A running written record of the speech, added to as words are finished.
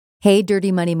Hey,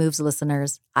 Dirty Money Moves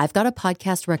listeners, I've got a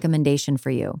podcast recommendation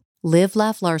for you. Live,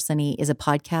 Laugh, Larceny is a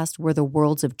podcast where the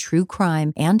worlds of true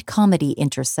crime and comedy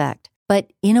intersect,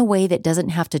 but in a way that doesn't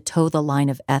have to toe the line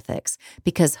of ethics,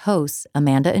 because hosts,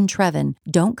 Amanda and Trevin,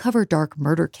 don't cover dark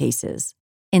murder cases.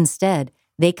 Instead,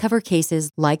 they cover cases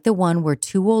like the one where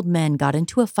two old men got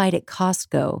into a fight at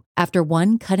Costco after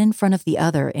one cut in front of the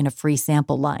other in a free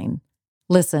sample line.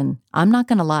 Listen, I'm not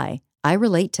going to lie, I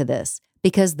relate to this,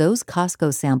 because those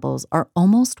Costco samples are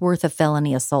almost worth a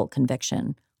felony assault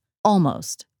conviction.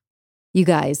 Almost. You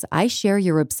guys, I share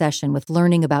your obsession with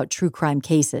learning about true crime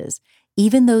cases,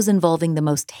 even those involving the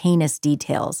most heinous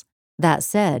details. That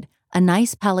said, a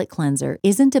nice palate cleanser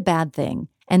isn't a bad thing,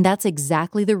 and that's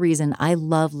exactly the reason I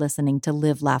love listening to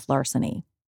Live, Laugh, Larceny.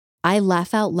 I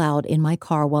laugh out loud in my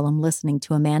car while I'm listening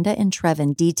to Amanda and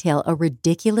Trevin detail a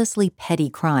ridiculously petty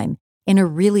crime in a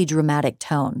really dramatic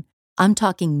tone. I'm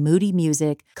talking moody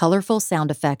music, colorful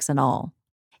sound effects, and all.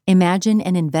 Imagine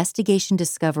an investigation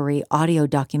discovery audio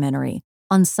documentary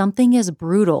on something as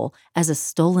brutal as a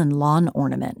stolen lawn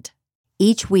ornament.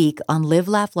 Each week on Live,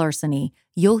 Laugh, Larceny,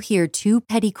 you'll hear two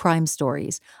petty crime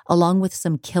stories along with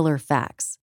some killer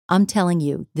facts. I'm telling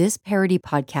you, this parody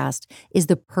podcast is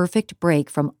the perfect break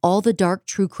from all the dark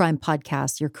true crime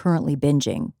podcasts you're currently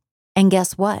binging. And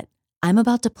guess what? I'm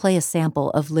about to play a sample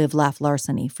of Live, Laugh,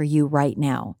 Larceny for you right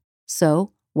now.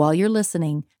 So, while you're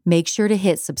listening, make sure to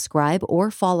hit subscribe or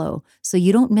follow so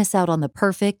you don't miss out on the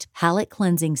perfect,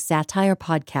 palate-cleansing satire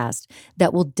podcast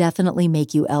that will definitely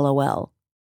make you LOL.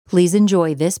 Please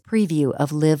enjoy this preview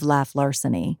of Live, Laugh,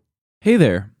 Larceny. Hey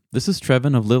there, this is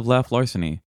Trevin of Live, Laugh,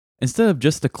 Larceny. Instead of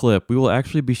just a clip, we will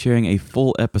actually be sharing a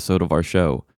full episode of our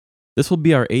show. This will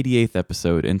be our 88th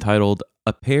episode entitled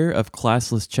A Pair of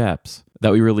Classless Chaps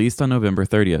that we released on November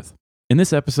 30th. In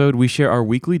this episode, we share our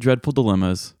weekly dreadful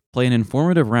dilemmas, play an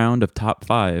informative round of top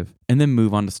 5, and then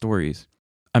move on to stories.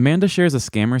 Amanda shares a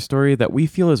scammer story that we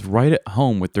feel is right at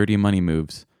home with Dirty Money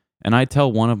Moves, and I tell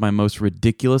one of my most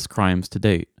ridiculous crimes to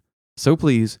date. So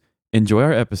please, enjoy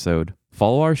our episode,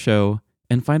 follow our show,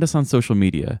 and find us on social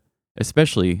media,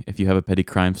 especially if you have a petty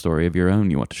crime story of your own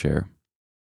you want to share.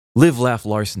 Live, Laugh,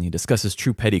 Larceny discusses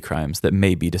true petty crimes that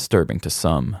may be disturbing to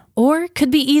some. Or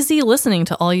could be easy listening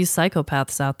to all you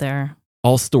psychopaths out there.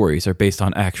 All stories are based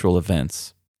on actual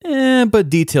events. But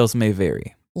details may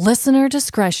vary. Listener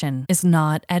discretion is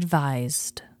not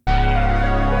advised.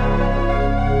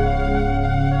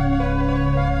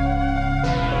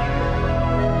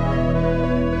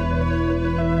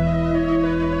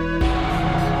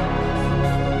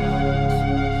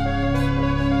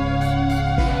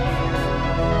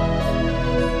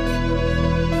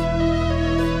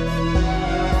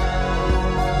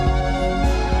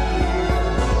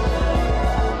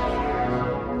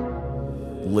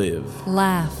 Live,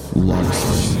 Laugh,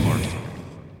 Larceny.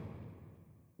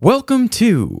 Welcome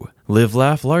to Live,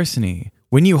 Laugh, Larceny,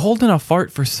 when you hold in a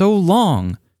fart for so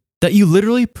long that you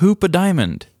literally poop a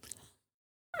diamond.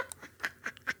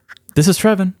 This is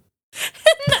Trevin.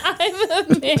 And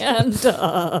I'm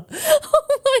Amanda.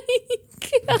 Oh my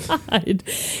God.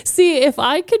 See, if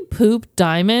I could poop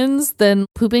diamonds, then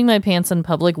pooping my pants in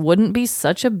public wouldn't be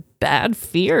such a bad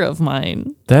fear of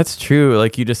mine. That's true.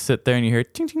 Like you just sit there and you hear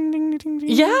ting, ting, ting, ting, ting.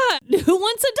 Yeah. Who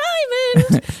wants a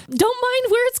diamond? Don't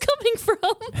mind where it's coming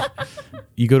from.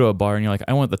 You go to a bar and you're like,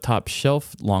 I want the top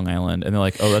shelf Long Island. And they're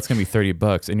like, oh, that's going to be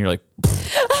 $30. And you're like,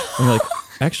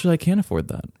 actually, I can't afford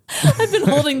that. I've been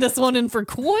holding this one in for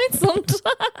quite some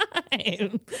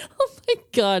time. Oh my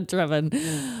God, Trevin.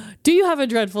 Do you have a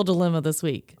dreadful dilemma this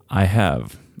week? I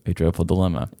have a dreadful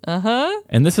dilemma. Uh-huh.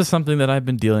 And this is something that I've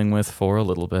been dealing with for a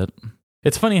little bit.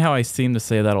 It's funny how I seem to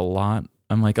say that a lot.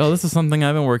 I'm like, oh, this is something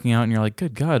I've been working out. And you're like,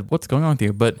 good God, what's going on with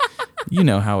you? But you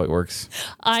know how it works.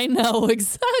 I know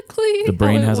exactly. The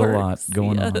brain has works. a lot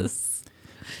going on.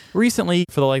 Recently,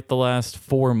 for the last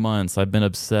 4 months, I've been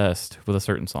obsessed with a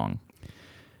certain song.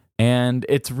 And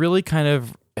it's really kind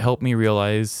of helped me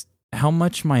realize how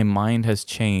much my mind has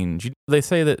changed. They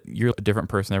say that you're a different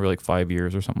person every 5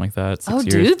 years or something like that. 6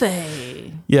 years. Do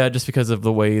they? Yeah, just because of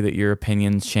the way that your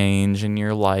opinions change and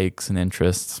your likes and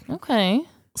interests. Okay.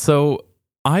 So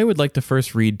I would like to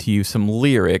first read to you some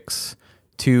lyrics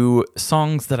to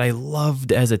songs that I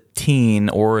loved as a teen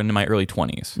or in my early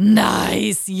 20s.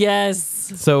 Nice, yes.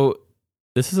 So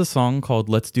this is a song called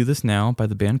Let's Do This Now by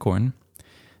the band Korn.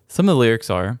 Some of the lyrics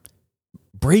are,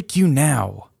 break you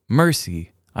now,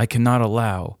 mercy, I cannot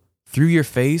allow. Through your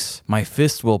face, my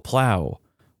fist will plow.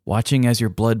 Watching as your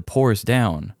blood pours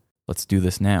down. Let's do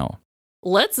this now.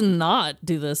 Let's not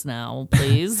do this now,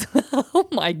 please. Oh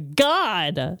my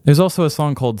God. There's also a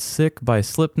song called Sick by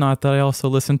Slipknot that I also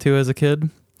listened to as a kid.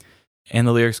 And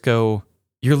the lyrics go,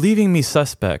 You're leaving me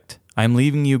suspect. I'm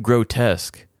leaving you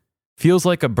grotesque. Feels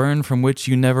like a burn from which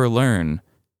you never learn.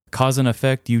 Cause and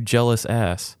effect, you jealous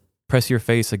ass. Press your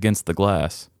face against the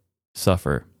glass.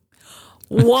 Suffer.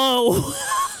 Whoa.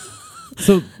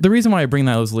 So the reason why I bring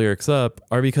those lyrics up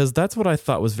are because that's what I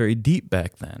thought was very deep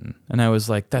back then. And I was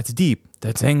like, that's deep.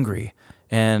 That's angry.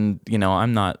 And,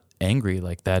 I'm not angry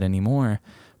like that anymore.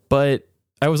 But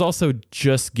I was also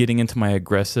just getting into my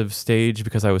aggressive stage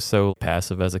because I was so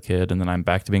passive as a kid, and then I'm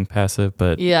back to being passive,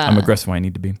 but I'm aggressive when I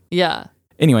need to be. Yeah.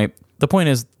 Anyway, the point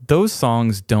is, those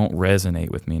songs don't resonate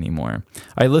with me anymore.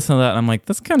 I listen to that and I'm like,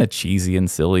 that's kind of cheesy and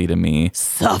silly to me.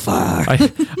 Suffer.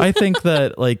 I think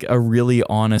that like a really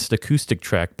honest acoustic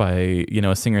track by,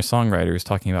 a singer-songwriter is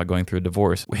talking about going through a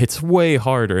divorce hits way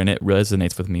harder and it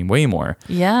resonates with me way more.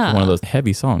 Yeah. Than one of those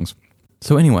heavy songs.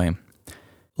 So anyway,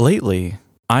 lately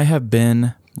I have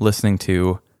been listening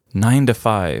to 9 to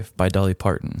 5 by Dolly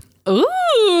Parton.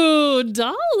 Ooh,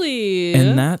 Dolly.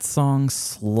 And that song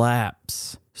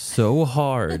slaps so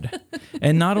hard.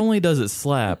 And not only does it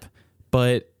slap,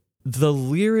 but the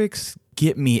lyrics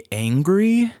get me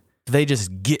angry. They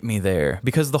just get me there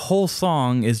because the whole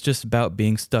song is just about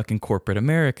being stuck in corporate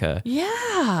America.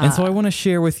 Yeah. And so I want to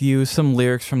share with you some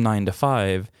lyrics from 9 to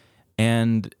 5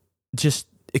 and just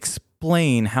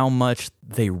explain how much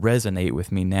they resonate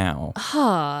with me now.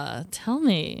 Tell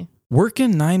me.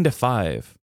 Working 9 to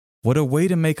 5. What a way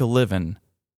to make a living.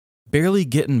 Barely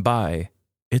getting by.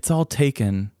 It's all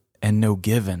taken and no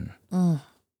given. And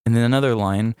then another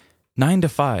line, 9 to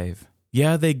 5.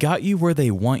 Yeah, they got you where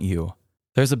they want you.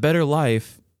 There's a better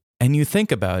life, and you think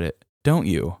about it, don't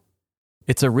you?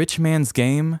 It's a rich man's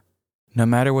game, no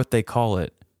matter what they call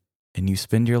it. And you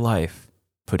spend your life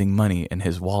putting money in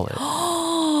his wallet.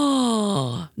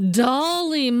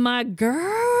 Dolly, my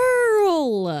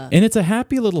girl. And it's a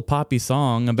happy little poppy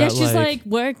song about she's like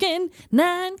working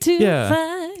 9 to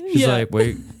 5. She's like,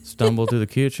 wait, stumble to the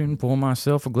kitchen, pour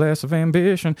myself a glass of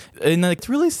ambition. And like, it's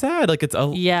really sad. Like it's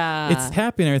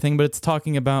happy and everything, but it's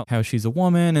talking about how she's a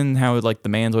woman and how like the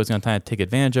man's always going to take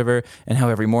advantage of her and how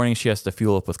every morning she has to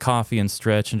fuel up with coffee and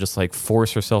stretch and just like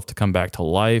force herself to come back to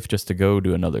life just to go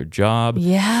do another job.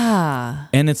 Yeah.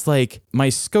 And it's like my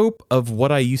scope of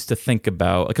what I used to think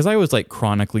about, because I was like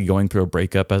chronically going through a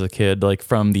breakup as a kid, like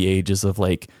from the ages of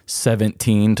like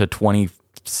 17 to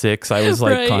 26, I was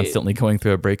like constantly going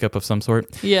through a breakup of some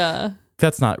sort. Yeah.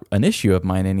 That's not an issue of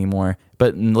mine anymore.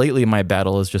 But lately my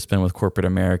battle has just been with corporate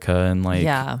America and like,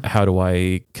 how do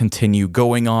I continue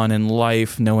going on in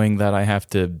life knowing that I have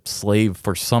to slave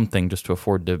for something just to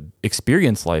afford to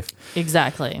experience life?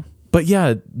 Exactly. But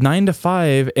yeah, 9 to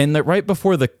 5. And right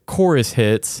before the chorus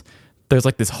hits, there's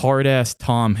like this hard ass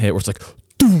tom hit where it's like,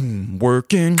 boom,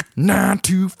 working 9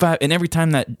 to 5. And every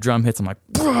time that drum hits, I'm like,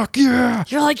 fuck yeah.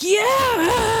 You're like, yeah,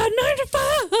 9 to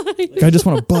 5. I just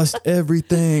want to bust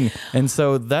everything. And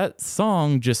so that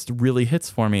song just really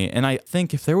hits for me. And I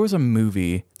think if there was a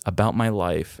movie about my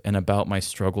life and about my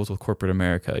struggles with corporate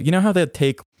America, you know how they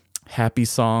take happy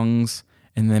songs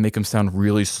and then make them sound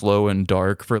really slow and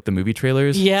dark for the movie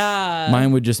trailers? Yeah.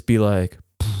 Mine would just be like,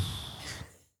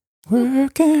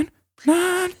 working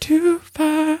 9 to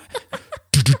 5.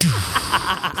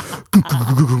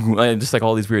 Just like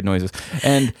all these weird noises.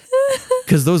 And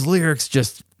because those lyrics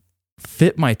just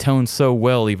fit my tone so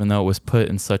well, even though it was put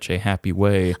in such a happy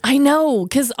way. I know,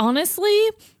 because honestly,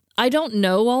 I don't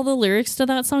know all the lyrics to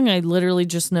that song. I literally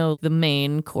just know the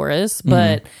main chorus,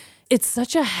 but it's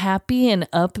such a happy and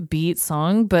upbeat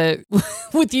song. But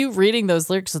with you reading those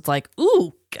lyrics, it's like,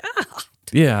 ooh, God.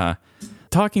 Yeah.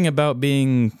 Talking about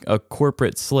being a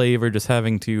corporate slave or just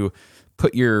having to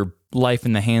put your life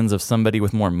in the hands of somebody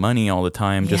with more money all the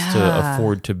time just to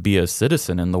afford to be a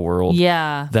citizen in the world.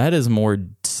 Yeah. That is more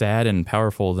sad and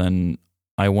powerful than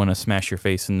I want to smash your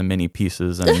face into many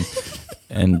pieces and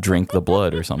and drink the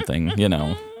blood or something, you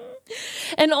know.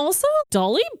 And also,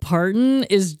 Dolly Parton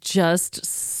is just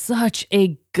such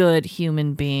a good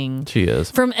human being. She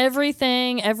is. From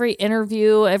everything, every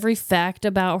interview, every fact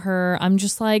about her, I'm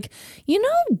just like, you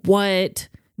know what,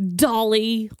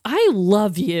 Dolly, I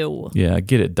love you. Yeah,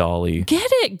 get it, Dolly.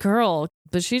 Get it, girl.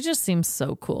 But she just seems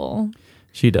so cool.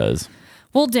 She does.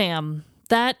 Well, damn.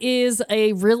 That is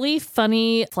a really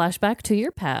funny flashback to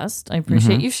your past. I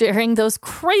appreciate you sharing those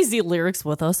crazy lyrics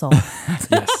with us all.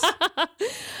 Yes.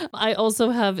 I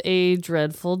also have a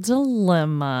dreadful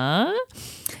dilemma.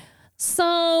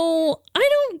 So I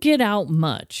don't get out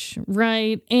much,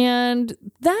 right? And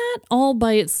that all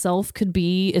by itself could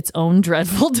be its own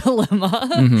dreadful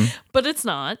dilemma, but it's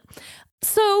not.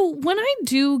 So when I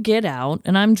do get out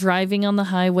and I'm driving on the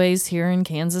highways here in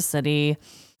Kansas City,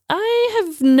 I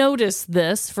have noticed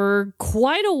this for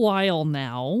quite a while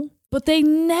now. but they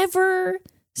never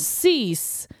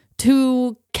cease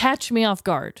to catch me off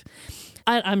guard.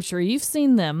 I'm sure you've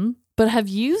seen them, but have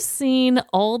you seen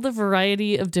all the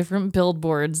variety of different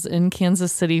billboards in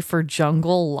Kansas City for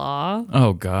Jungle Law?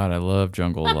 Oh, God, I love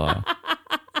Jungle Law.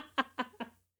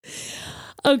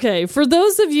 Okay, for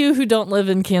those of you who don't live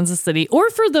in Kansas City, or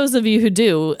for those of you who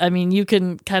do, I mean, you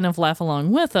can kind of laugh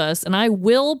along with us, and I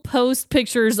will post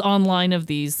pictures online of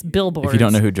these billboards. If you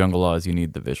don't know who Jungle Law is, you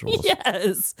need the visuals.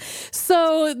 Yes.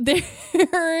 So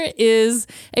there is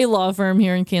a law firm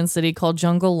here in Kansas City called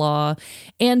Jungle Law,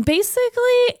 and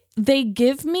basically they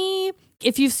give me,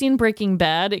 if you've seen Breaking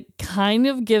Bad, it kind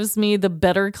of gives me the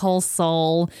Better Call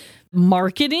Saul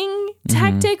marketing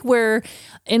tactic, where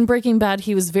in Breaking Bad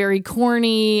he was very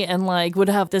corny and like would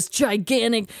have this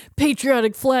gigantic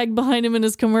patriotic flag behind him in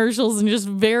his commercials and just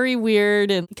very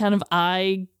weird and kind of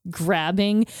eye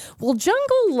grabbing. Well,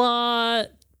 Jungle Law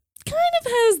kind of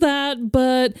has that,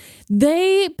 but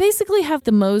they basically have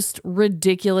the most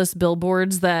ridiculous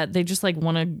billboards that they just like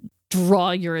want to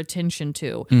draw your attention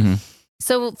to.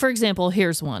 So for example,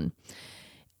 here's one.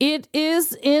 It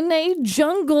is in a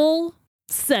jungle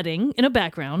setting in a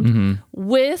background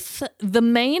with the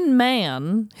main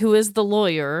man who is the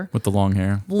lawyer with the long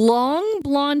hair, long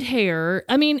blonde hair.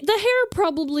 I mean, the hair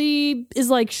probably is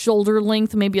like shoulder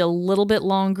length, maybe a little bit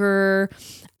longer,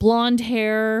 blonde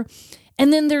hair.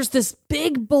 And then there's this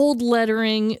big bold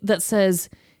lettering that says,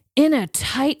 "In a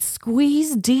tight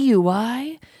squeeze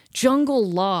DUI, Jungle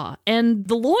Law." And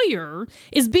the lawyer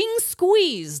is being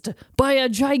squeezed by a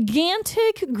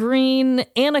gigantic green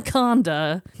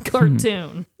anaconda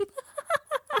cartoon.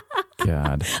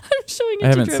 God. I'm showing it I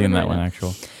haven't to seen Trevor that right one, now.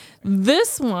 actually.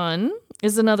 This one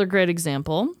is another great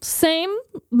example. Same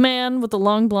man with the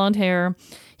long blonde hair.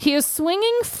 He is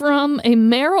swinging from a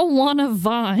marijuana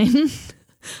vine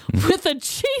with a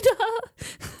cheetah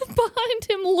behind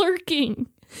him lurking.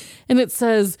 And it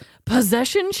says,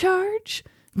 "Possession charge,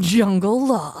 Jungle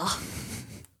Law."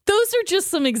 Those are just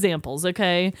some examples,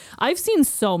 okay? I've seen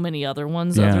so many other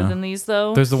ones other than these,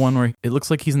 though. There's the one where it looks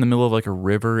like he's in the middle of like a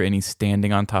river and he's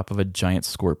standing on top of a giant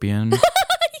scorpion.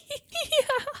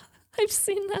 Yeah, I've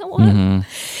seen that one.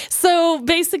 So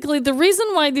basically, the reason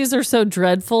why these are so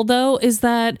dreadful, though, is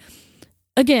that,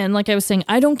 again, like I was saying,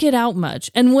 I don't get out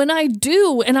much. And when I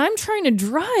do, and I'm trying to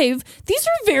drive, these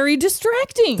are very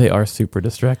distracting. They are super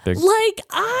distracting. Like,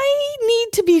 I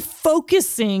need to be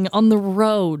focusing on the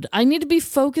road. I need to be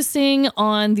focusing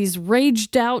on these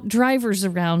raged out drivers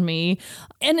around me.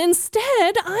 And instead,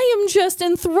 I am just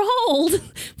enthralled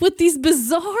with these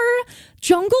bizarre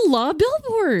Jungle Law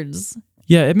billboards.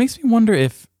 Yeah, it makes me wonder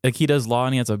if like he does law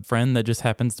and he has a friend that just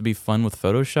happens to be fun with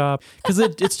Photoshop. Because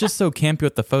it's just so campy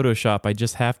with the Photoshop. I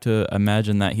just have to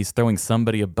imagine that he's throwing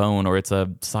somebody a bone or it's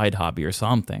a side hobby or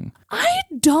something. I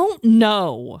don't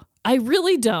know. I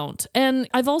really don't. And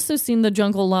I've also seen the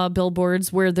Jungle Law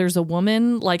billboards where there's a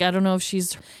woman, like, I don't know if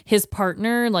she's his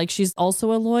partner, like she's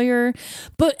also a lawyer.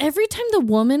 But every time the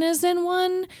woman is in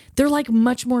one, they're like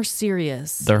much more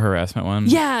serious. The harassment one?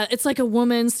 Yeah, it's like a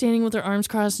woman standing with her arms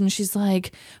crossed and she's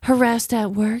like, "Harassed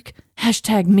at work?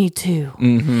 #MeToo."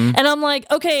 And I'm like,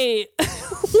 okay,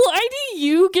 why do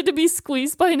you get to be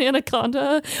squeezed by an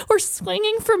anaconda or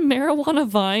swinging from marijuana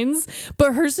vines?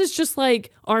 But hers is just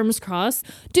like arms crossed.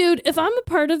 Dude, if I'm a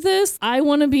part of this, I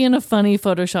want to be in a funny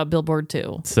Photoshop billboard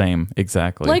too. Same,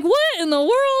 exactly. Like, what in the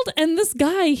world? And this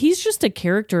guy, he's just a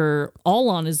character all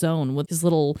on his own with his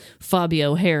little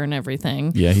Fabio hair and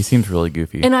everything. Yeah, he seems really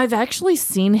goofy. And I've actually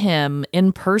seen him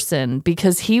in person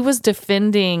because he was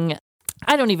defending,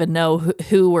 I don't even know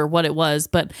who or what it was,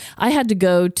 but I had to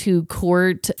go to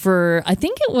court for, I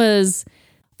think it was,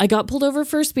 I got pulled over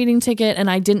for a speeding ticket and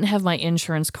I didn't have my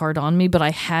insurance card on me, but I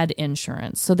had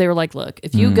insurance. So they were like, look,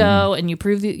 if you go and you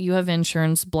prove that you have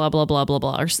insurance, blah, blah, blah, blah,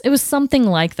 blah. It was something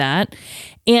like that.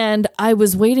 And I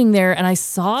was waiting there and I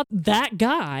saw that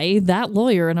guy, that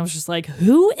lawyer, and I was just like,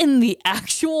 who in the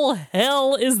actual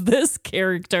hell is this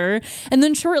character? And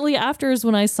then shortly after is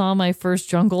when I saw my first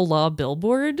Jungle Law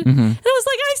billboard. And I was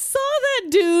like, I saw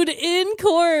that dude in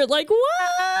court. Like,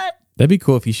 what? That'd be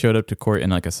cool if he showed up to court in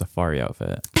like a safari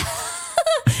outfit.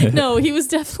 No, he was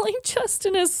definitely just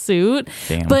in a suit.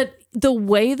 Damn. But the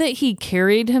way that he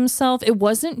carried himself, it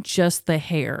wasn't just the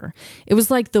hair. It was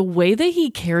like the way that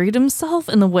he carried himself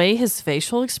and the way his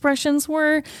facial expressions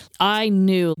were. I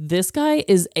knew this guy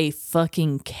is a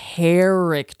fucking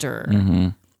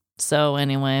character. So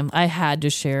anyway, I had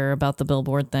to share about the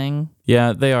billboard thing.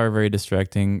 Yeah, they are very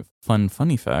distracting.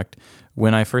 Funny fact.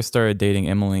 When I first started dating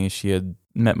Emily, she had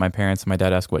met my parents and my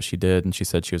dad asked what she did and she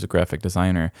said she was a graphic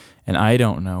designer. And I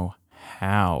don't know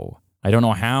how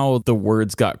the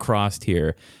words got crossed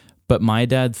here, But my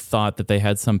dad thought that they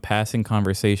had some passing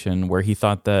conversation where he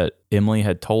thought that Emily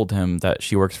had told him that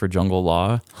she works for Jungle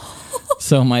Law.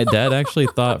 So my dad actually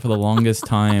thought for the longest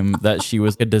time that she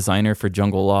was a designer for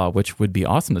Jungle Law, which would be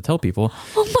awesome to tell people.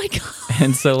 Oh my God.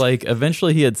 And so like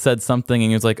eventually he had said something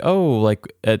and he was like, oh, like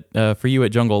for you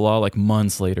at Jungle Law, like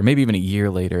months later, maybe even a year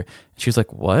later. She was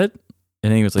like, what?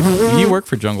 And then he was like, you work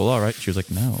for Jungle Law, right? She was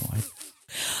like, no.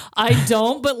 I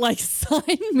don't, but like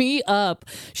sign me up.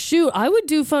 Shoot, I would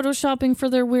do photoshopping for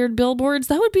their weird billboards.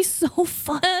 That would be so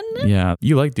fun. Yeah,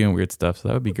 you like doing weird stuff, so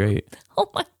that would be great.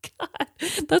 Oh my God.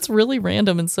 That's really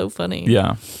random and so funny.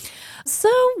 Yeah.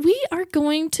 So we are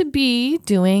going to be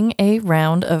doing a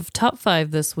round of top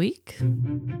 5 this week.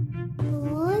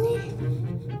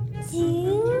 1,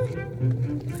 2,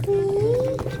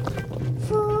 3,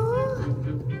 4,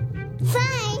 5.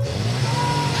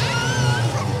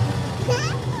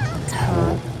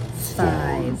 Top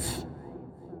 5.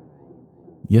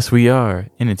 Yes, we are.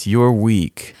 And it's your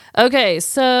week. Okay,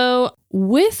 so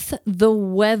with the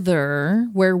weather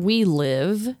where we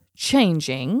live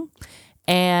changing,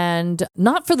 and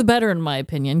not for the better, in my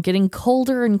opinion, getting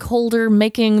colder and colder,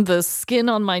 making the skin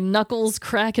on my knuckles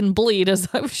crack and bleed, as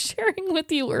I was sharing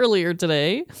with you earlier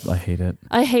today. I hate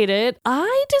it.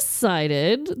 I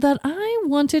decided that I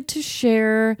wanted to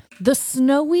share the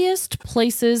snowiest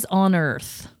places on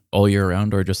Earth. All year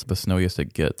round or just the snowiest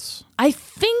it gets? I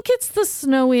think it's the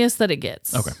snowiest that it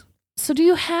gets. Okay. So do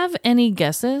you have any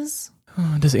guesses?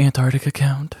 Does Antarctica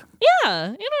count? Yeah,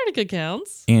 Antarctica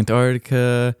counts.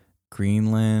 Antarctica,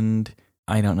 Greenland.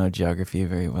 I don't know geography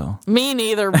very well. Me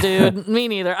neither, dude. Me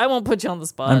neither. I won't put you on the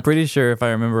spot. I'm pretty sure if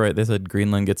I remember right, they said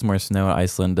Greenland gets more snow.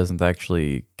 Iceland doesn't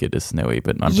actually get as snowy,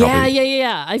 but I'm probably...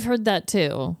 Yeah. I've heard that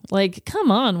too. Like,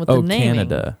 come on with the naming.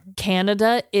 Canada.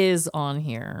 Canada is on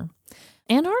here.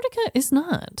 Antarctica is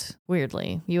not,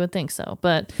 weirdly. You would think so.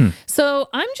 But so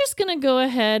I'm just going to go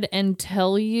ahead and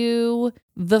tell you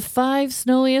the 5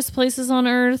 snowiest places on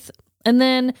Earth. And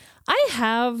then I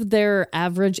have their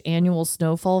average annual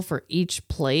snowfall for each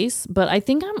place. But I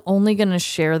think I'm only going to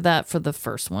share that for the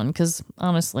first one because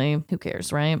honestly, who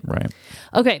cares, right? Right.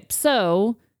 Okay,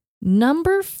 so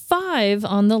number 5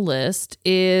 on the list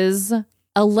is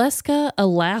Alaska,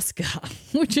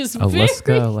 which is Alaska.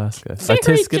 very Alaska,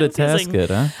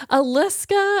 huh?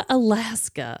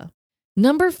 Alaska.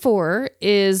 Number 4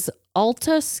 is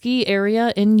Alta Ski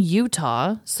Area in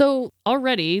Utah. So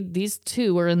already these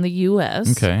 2 are in the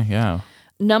U.S. Okay, yeah.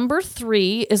 Number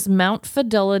 3 is Mount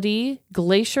Fidelity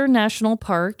Glacier National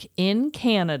Park in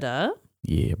Canada.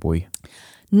 Yeah, boy.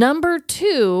 Number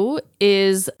 2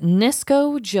 is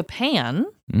Nisco, Japan.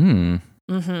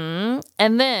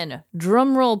 And then,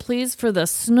 drum roll please for the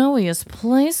snowiest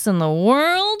place in the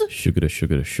world. Sugar.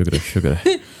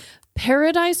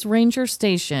 Paradise Ranger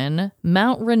Station,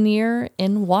 Mount Rainier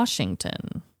in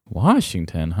Washington.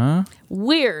 Washington, huh?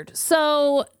 Weird.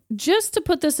 So, just to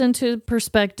put this into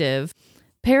perspective,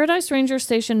 Paradise Ranger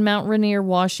Station, Mount Rainier,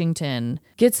 Washington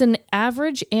gets an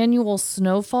average annual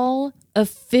snowfall of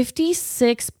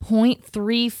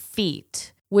 56.3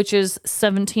 feet. Which is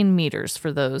 17 meters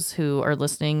for those who are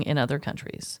listening in other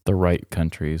countries. The right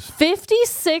countries.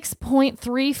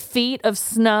 56.3 feet of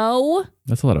snow.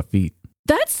 That's a lot of feet.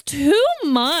 That's too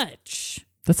much.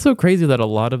 That's so crazy that a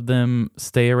lot of them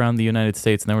stay around the United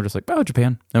States and then we're just like, oh,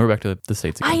 Japan. Then we're back to the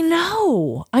States again. I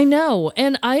know.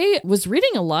 And I was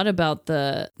reading a lot about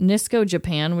the Nisco,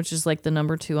 Japan, which is like the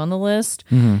number 2 on the list.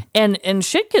 And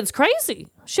shit gets crazy.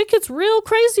 Shit gets real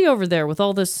crazy over there with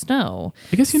all this snow.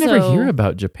 I guess you never hear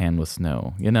about Japan with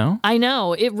snow, you know? I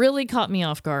know. It really caught me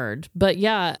off guard. But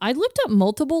yeah, I looked up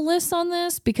multiple lists on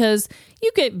this because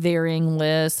you get varying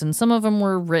lists and some of them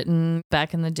were written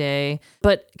back in the day.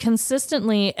 But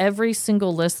consistently, every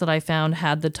single list that I found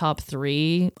had the top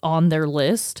 3 on their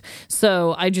list.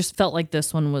 So I just felt like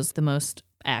this one was the most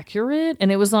accurate,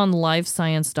 and it was on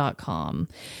livescience.com.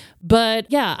 But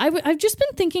yeah, I've just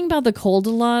been thinking about the cold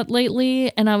a lot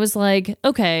lately, and I was like,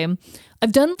 okay,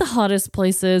 I've done the hottest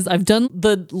places, I've done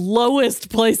the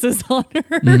lowest places on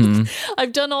Earth,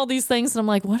 I've done all these things, and I'm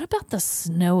like, what about the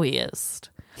snowiest?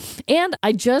 And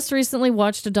I just recently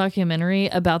watched a documentary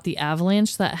about the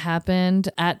avalanche that happened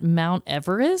at Mount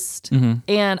Everest.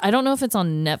 And I don't know if it's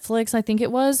on Netflix. I think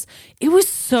it was. It was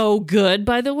so good,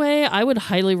 by the way. I would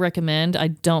highly recommend. I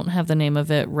don't have the name of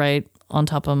it right on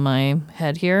top of my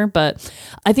head here, but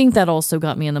I think that also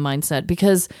got me in the mindset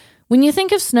because when you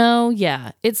think of snow,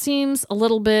 yeah, it seems a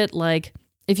little bit like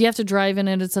if you have to drive in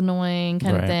it, it's annoying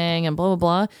kind of thing and blah, blah,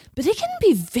 blah. But it can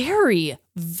be very,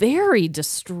 very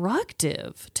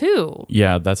destructive too.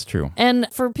 Yeah, that's true. And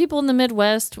for people in the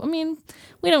Midwest, I mean,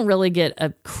 we don't really get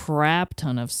a crap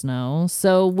ton of snow.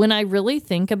 So when I really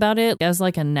think about it as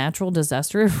like a natural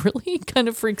disaster, it really kind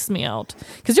of freaks me out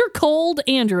because you're cold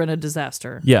and you're in a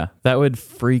disaster. Yeah, that would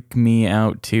freak me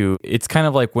out too. It's kind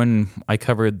of like when I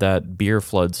covered that beer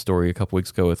flood story a couple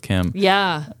weeks ago with Kim.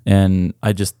 Yeah. And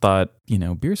I just thought,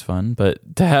 beer's fun,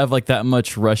 but to have like that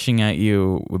much rushing at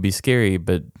you would be scary,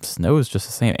 but snow is just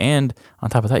the same. And on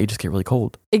top of that, you just get really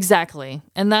cold. Exactly.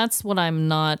 And that's what I'm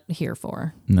not here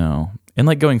for. No. And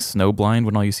like going snowblind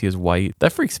when all you see is white,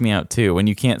 that freaks me out too. When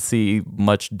you can't see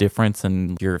much difference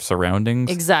in your surroundings.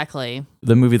 Exactly.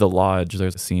 The movie The Lodge,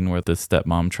 there's a scene where the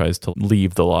stepmom tries to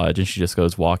leave the lodge and she just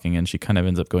goes walking and she kind of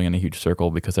ends up going in a huge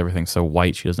circle because everything's so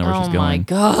white she doesn't know where she's going. Oh my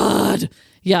God.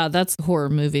 Yeah, that's horror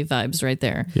movie vibes right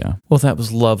there. Yeah. Well, that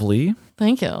was lovely.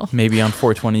 Thank you. Maybe on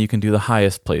 420 you can do the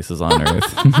highest places on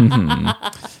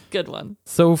earth. Good one.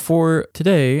 So for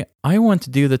today, I want to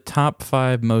do the top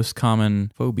 5 most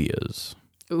common phobias.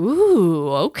 Ooh,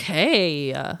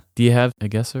 okay. Do you have a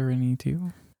guess or any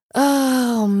too?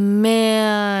 Oh,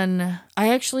 man.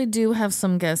 I actually do have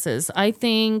some guesses. I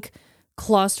think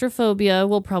claustrophobia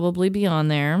will probably be on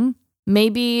there.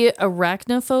 Maybe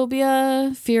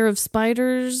arachnophobia, fear of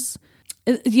spiders.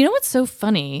 You know what's so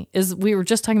funny is we were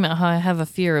just talking about how I have a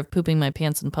fear of pooping my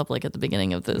pants in public at the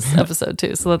beginning of this episode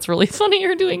too. So that's really funny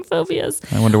you're doing phobias.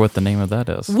 I wonder what the name of that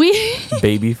is.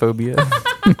 Baby phobia?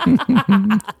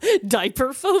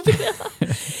 Diaper phobia.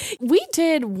 We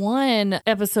did one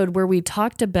episode where we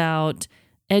talked about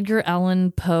Edgar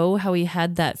Allan Poe, how he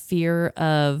had that fear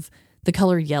of the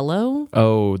color yellow.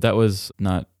 Oh, that was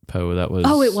not Poe. That was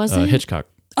it wasn't? Hitchcock.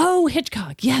 Oh,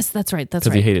 Hitchcock. Yes, that's right. That's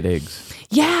right. Because he hated eggs.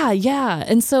 Yeah, yeah.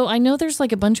 And so I know there's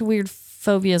like a bunch of weird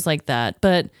phobias like that,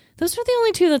 but those are the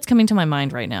only two that's coming to my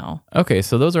mind right now. Okay,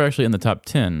 so those are actually in the top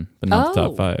 10, but not the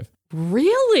top 5.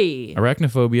 Really?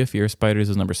 Arachnophobia, fear of spiders,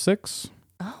 is number 6.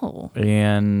 Oh.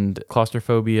 And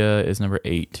claustrophobia is number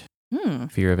 8.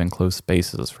 Fear of enclosed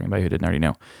spaces, for anybody who didn't already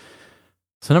know.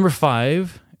 So number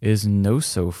 5 is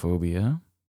nosophobia,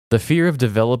 the fear of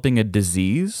developing a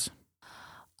disease.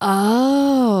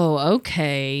 Oh,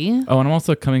 okay. Oh, and I'm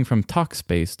also coming from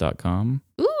Talkspace.com.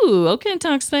 Ooh, okay,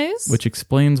 Talkspace. Which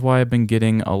explains why I've been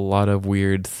getting a lot of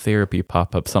weird therapy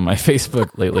pop-ups on my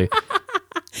Facebook lately.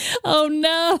 Oh,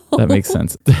 no. That makes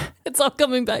sense. It's all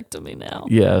coming back to me now.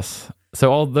 Yes.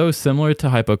 So although similar to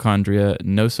hypochondria,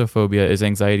 nosophobia is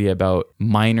anxiety about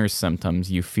minor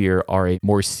symptoms you fear are a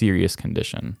more serious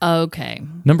condition. Okay.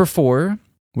 Number 4,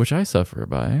 which I suffer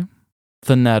by,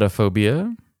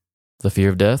 thanatophobia, the fear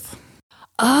of death.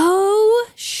 Oh,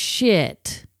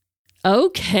 shit.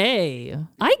 Okay.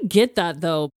 I get that,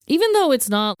 though. Even though it's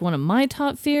not one of my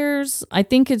top fears, I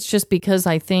think it's just because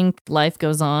I think life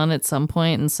goes on at some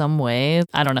point in some way.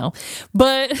 I don't know.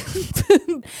 But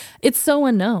it's so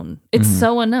unknown. It's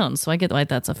so unknown. So I get why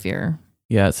that's a fear.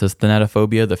 Yeah, it says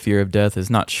thanatophobia, the fear of death, is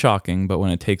not shocking, but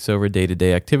when it takes over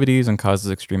day-to-day activities and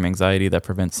causes extreme anxiety that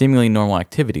prevents seemingly normal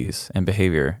activities and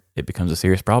behavior, it becomes a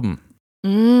serious problem.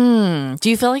 Do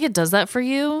you feel like it does that for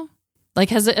you? Like,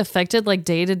 has it affected like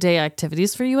day-to-day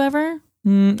activities for you ever?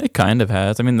 It kind of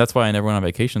has. I mean, that's why I never went on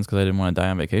vacations, because I didn't want to die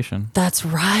on vacation. That's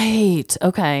right.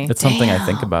 Okay. It's something I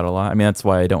think about a lot. I mean, that's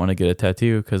why I don't want to get a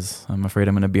tattoo, because I'm afraid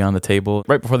I'm going to be on the table.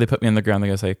 Right before they put me on the ground,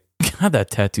 they're going to say, God, that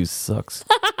tattoo sucks.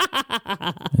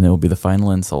 And it will be the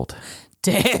final insult.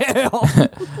 Damn.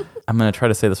 I'm going to try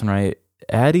to say this one right.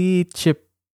 Atychiphobia.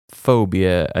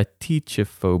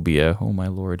 Oh, my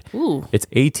Lord. Ooh. It's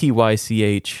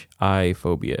Atychi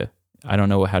phobia. I don't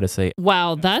know how to say it.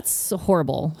 Wow, that's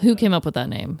horrible. Who came up with that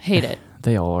name? Hate it.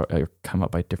 They all are come up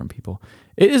by different people.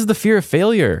 It is the fear of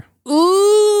failure.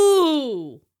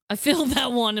 Ooh. I feel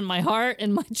that one in my heart,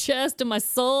 in my chest, in my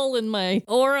soul, in my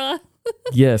aura.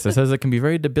 Yes, it says it can be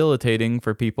very debilitating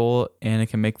for people and it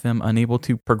can make them unable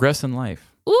to progress in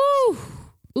life. Ooh.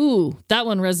 Ooh, that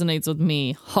one resonates with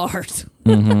me hard.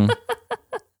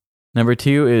 Number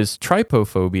 2 is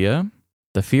trypophobia,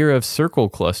 the fear of circle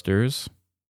clusters,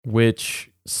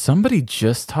 which somebody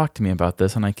just talked to me about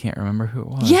this and I can't remember who it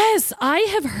was. Yes, I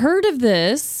have heard of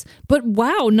this, but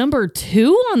wow, number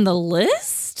 2 on the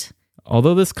list?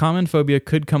 Although this common phobia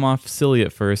could come off silly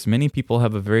at first, many people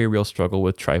have a very real struggle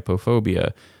with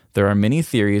trypophobia. There are many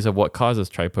theories of what causes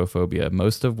trypophobia,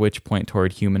 most of which point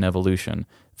toward human evolution.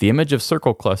 The image of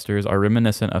circle clusters are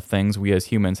reminiscent of things we as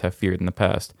humans have feared in the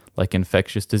past, like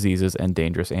infectious diseases and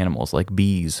dangerous animals like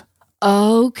bees.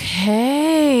 Okay.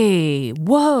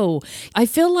 Whoa. I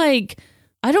feel like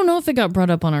I don't know if it got brought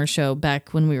up on our show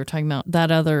back when we were talking about that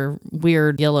other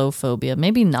weird yellow phobia.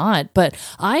 Maybe not, but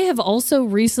I have also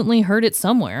recently heard it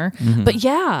somewhere. But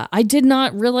yeah, I did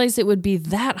not realize it would be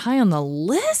that high on the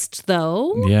list,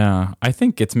 though. Yeah, I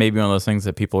think it's maybe one of those things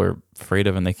that people are afraid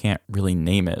of and they can't really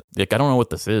name it. Like, I don't know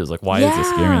what this is. Like, why is this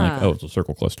scary? Like, oh, it's a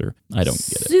circle cluster. I don't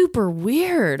get it. Super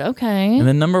weird. Okay. And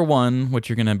then number 1, which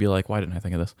you're going to be like, why didn't I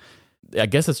think of this? I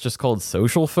guess it's just called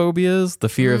social phobias, the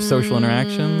fear of social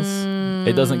interactions.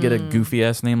 It doesn't get a goofy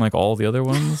ass name like all the other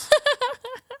ones.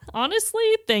 Honestly,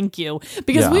 thank you.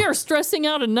 Because we are stressing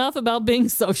out enough about being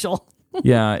social.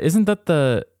 Yeah, isn't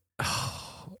that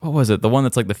what was it? The one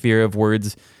that's like the fear of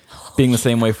words being the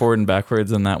same way forward and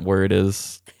backwards, and that word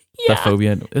is the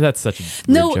phobia. That's such a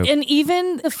weird joke. And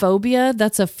even the phobia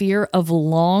that's a fear of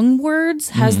long words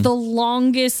has the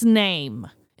longest name.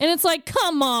 And it's like,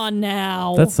 come on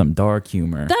now. That's some dark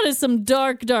humor. That is some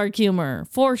dark humor,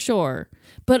 for sure.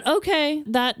 But okay,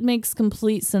 that makes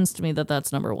complete sense to me that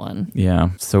that's number 1.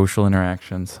 Yeah, social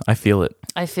interactions. I feel it.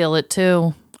 I feel it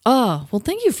too. Oh, well,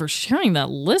 thank you for sharing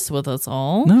that list with us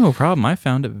all. No problem. I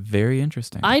found it very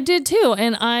interesting. I did too.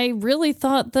 And I really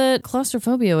thought that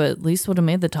claustrophobia at least would have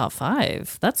made the top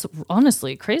 5. That's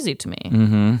honestly crazy to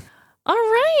me. All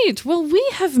right. Well, we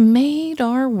have made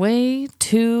our way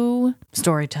to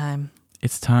story time.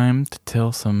 It's time to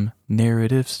tell some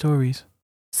narrative stories.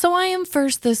 So I am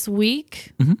first this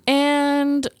week,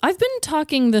 and I've been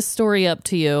talking this story up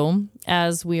to you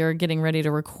as we are getting ready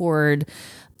to record,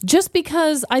 just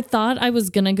because I thought I was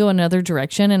going to go another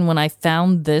direction, and when I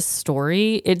found this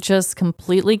story, it just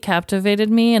completely captivated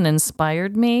me and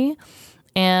inspired me.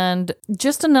 And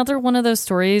just another one of those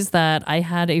stories that I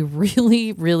had a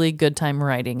really, really good time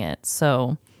writing it.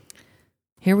 So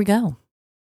here we go.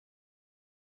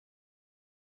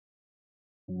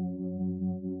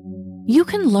 You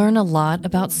can learn a lot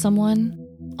about someone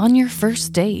on your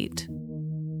first date.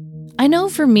 I know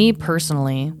for me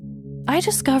personally, I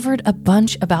discovered a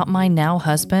bunch about my now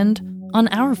husband on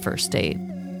our first date.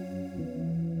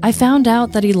 I found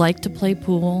out that he liked to play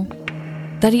pool,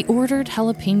 that he ordered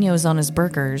jalapenos on his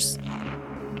burgers,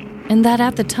 and that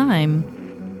at the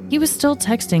time, he was still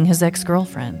texting his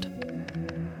ex-girlfriend.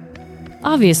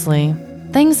 Obviously,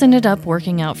 things ended up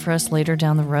working out for us later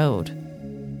down the road,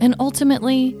 and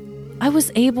ultimately, I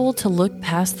was able to look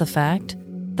past the fact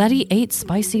that he ate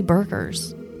spicy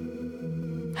burgers.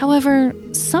 However,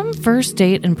 some first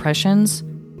date impressions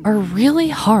are really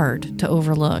hard to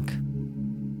overlook.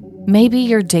 Maybe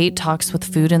your date talks with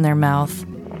food in their mouth,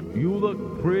 You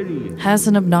look pretty. has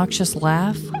an obnoxious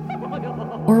laugh,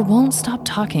 or won't stop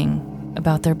talking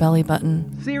about their belly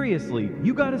button. Seriously,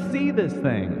 you gotta see this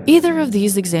thing. Either of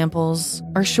these examples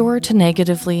are sure to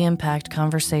negatively impact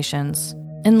conversations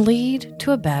and lead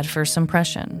to a bad first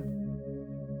impression.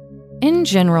 In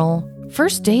general,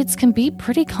 first dates can be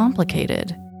pretty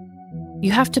complicated.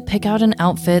 You have to pick out an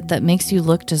outfit that makes you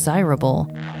look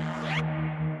desirable,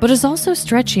 but is also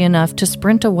stretchy enough to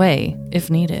sprint away if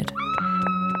needed.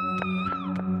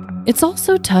 It's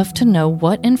also tough to know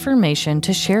what information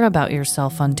to share about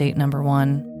yourself on date number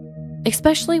 1,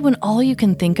 especially when all you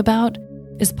can think about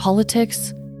is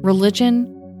politics, religion,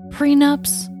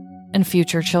 prenups, and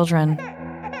future children.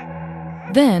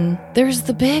 Then there's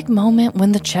the big moment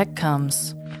when the check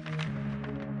comes.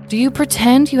 Do you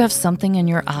pretend you have something in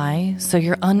your eye so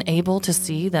you're unable to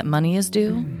see that money is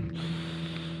due?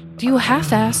 Do you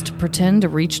half-assed pretend to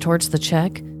reach towards the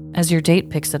check as your date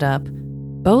picks it up,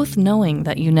 both knowing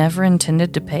that you never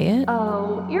intended to pay it?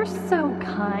 Oh, you're so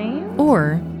kind.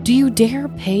 Or do you dare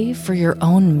pay for your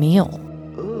own meal?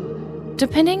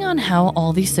 Depending on how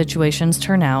all these situations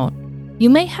turn out, you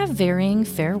may have varying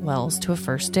farewells to a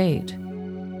first date.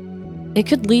 It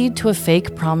could lead to a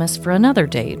fake promise for another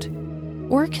date,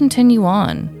 or continue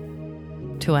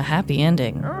on to a happy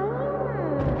ending.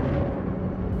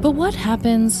 But what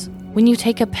happens when you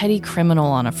take a petty criminal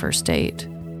on a first date?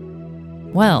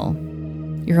 Well,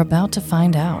 you're about to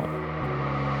find out.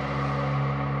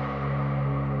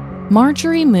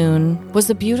 Marjorie Moon was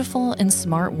a beautiful and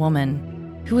smart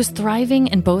woman who was thriving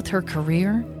in both her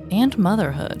career and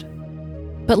motherhood.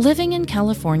 But living in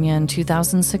California in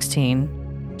 2016,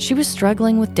 she was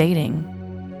struggling with dating.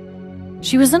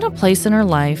 She was in a place in her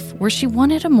life where she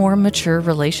wanted a more mature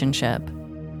relationship,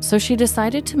 so she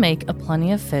decided to make a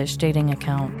Plenty of Fish dating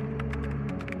account.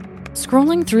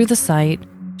 Scrolling through the site,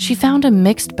 she found a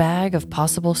mixed bag of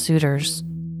possible suitors.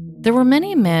 There were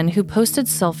many men who posted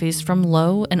selfies from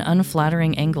low and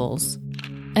unflattering angles,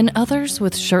 and others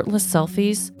with shirtless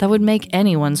selfies that would make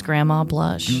anyone's grandma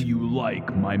blush. Do you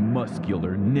like my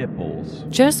muscular nipples?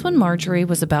 Just when Marjorie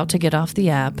was about to get off the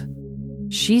app,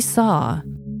 she saw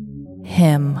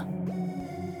him.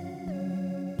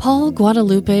 Paul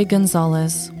Guadalupe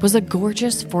Gonzalez was a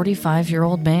gorgeous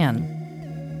 45-year-old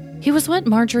man. He was what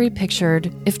Marjorie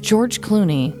pictured if George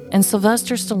Clooney and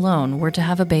Sylvester Stallone were to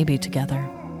have a baby together.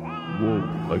 Whoa,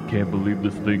 I can't believe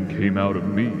this thing came out of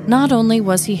me. Not only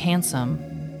was he handsome,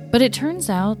 but it turns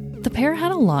out the pair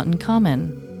had a lot in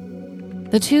common.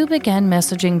 The two began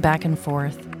messaging back and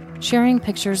forth, sharing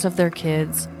pictures of their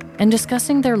kids and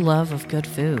discussing their love of good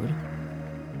food.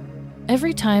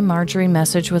 Every time Marjorie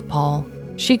messaged with Paul,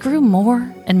 she grew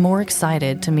more and more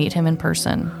excited to meet him in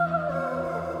person.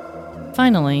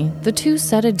 Finally, the two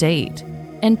set a date,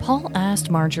 and Paul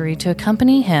asked Marjorie to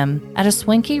accompany him at a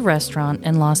swanky restaurant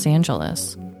in Los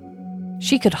Angeles.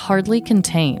 She could hardly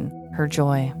contain her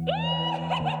joy.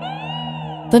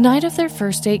 The night of their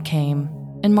first date came,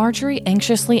 and Marjorie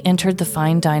anxiously entered the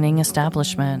fine dining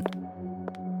establishment.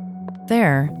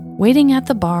 There, waiting at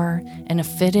the bar in a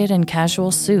fitted and casual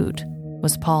suit,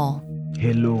 was Paul.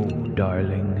 Hello,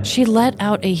 darling. She let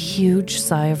out a huge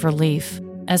sigh of relief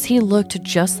as he looked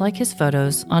just like his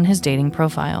photos on his dating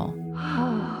profile.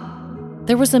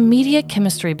 There was immediate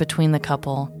chemistry between the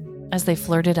couple as they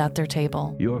flirted at their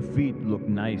table. Your feet look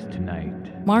nice tonight.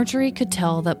 Marjorie could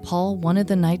tell that Paul wanted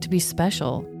the night to be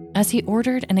special as he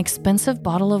ordered an expensive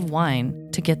bottle of wine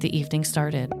to get the evening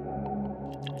started.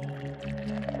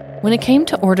 When it came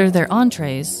to order their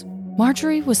entrees,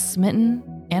 Marjorie was smitten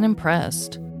and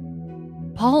impressed.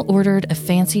 Paul ordered a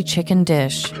fancy chicken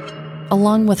dish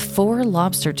along with 4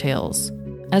 lobster tails,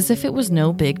 as if it was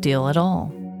no big deal at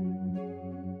all.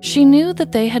 She knew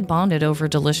that they had bonded over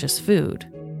delicious food,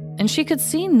 and she could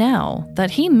see now that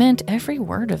he meant every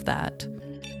word of that.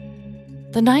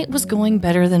 The night was going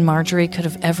better than Marjorie could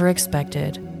have ever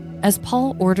expected, as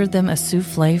Paul ordered them a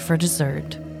souffle for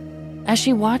dessert. As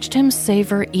she watched him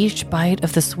savor each bite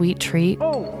of the sweet treat,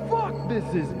 Oh, fuck, this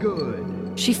is good.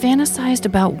 she fantasized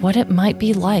about what it might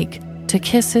be like to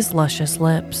kiss his luscious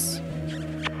lips.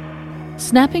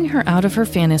 Snapping her out of her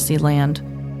fantasy land,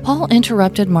 Paul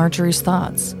interrupted Marjorie's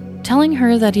thoughts, telling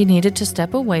her that he needed to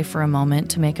step away for a moment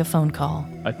to make a phone call.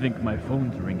 I think my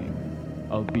phone's ringing.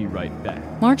 I'll be right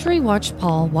back. Marjorie watched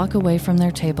Paul walk away from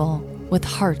their table with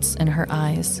hearts in her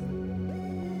eyes.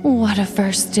 What a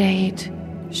first date,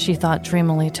 she thought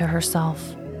dreamily to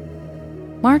herself.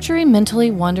 Marjorie mentally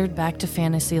wandered back to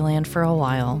Fantasyland for a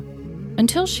while,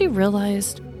 until she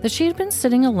realized that she had been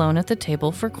sitting alone at the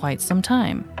table for quite some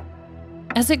time.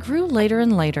 As it grew later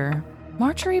and later,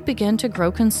 Marjorie began to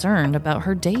grow concerned about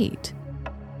her date.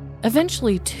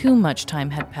 Eventually, too much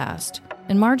time had passed,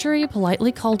 and Marjorie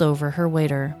politely called over her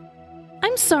waiter.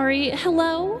 I'm sorry,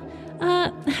 hello?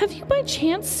 Have you by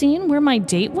chance seen where my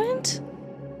date went?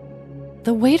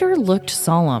 The waiter looked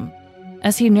solemn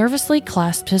as he nervously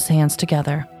clasped his hands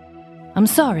together. I'm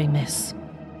sorry, miss,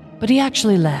 but he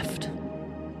actually left.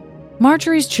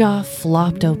 Marjorie's jaw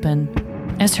flopped open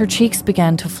as her cheeks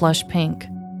began to flush pink.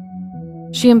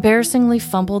 She embarrassingly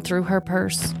fumbled through her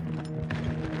purse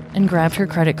and grabbed her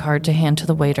credit card to hand to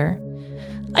the waiter.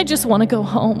 I just want to go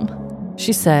home,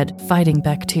 she said, fighting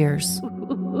back tears.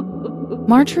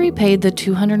 Marjorie paid the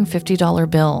 $250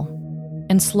 bill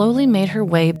and slowly made her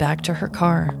way back to her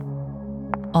car,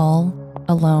 all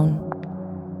alone.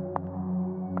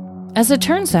 As it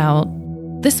turns out,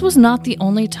 this was not the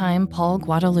only time Paul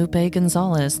Guadalupe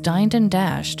Gonzalez dined and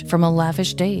dashed from a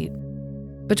lavish date.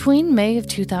 Between May of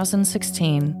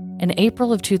 2016 and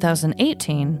April of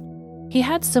 2018, he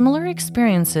had similar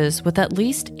experiences with at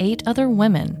least 8 other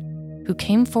women who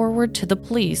came forward to the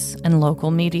police and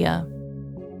local media.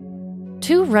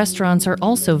 2 restaurants are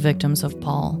also victims of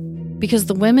Paul because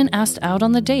the women asked out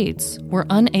on the dates were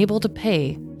unable to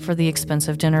pay for the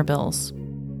expensive dinner bills.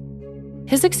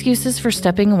 His excuses for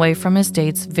stepping away from his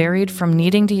dates varied from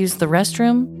needing to use the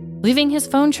restroom, leaving his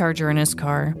phone charger in his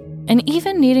car, and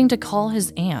even needing to call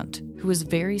his aunt, who was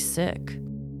very sick.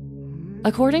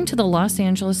 According to the Los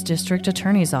Angeles District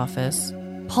Attorney's Office,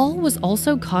 Paul was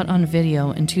also caught on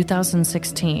video in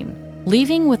 2016,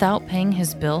 leaving without paying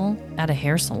his bill at a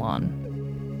hair salon.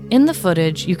 In the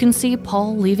footage, you can see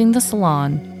Paul leaving the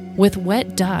salon with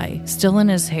wet dye still in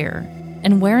his hair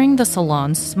and wearing the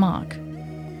salon's smock.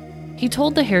 He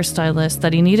told the hairstylist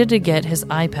that he needed to get his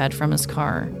iPad from his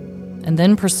car, and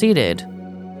then proceeded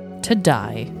to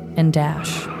die and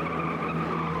dash.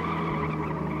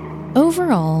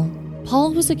 Overall,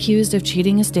 Paul was accused of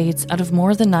cheating his dates out of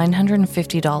more than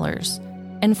 $950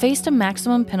 and faced a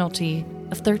maximum penalty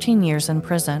of 13 years in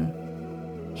prison.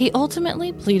 He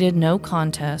ultimately pleaded no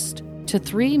contest to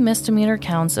 3 misdemeanor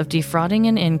counts of defrauding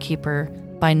an innkeeper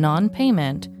by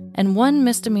non-payment and 1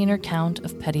 misdemeanor count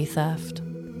of petty theft.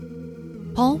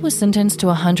 Paul was sentenced to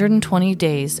 120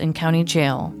 days in county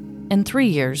jail and 3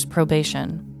 years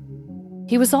probation.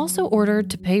 He was also ordered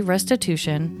to pay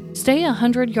restitution, stay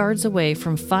 100 yards away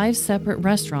from 5 separate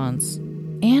restaurants,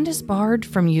 and is barred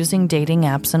from using dating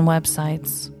apps and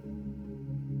websites.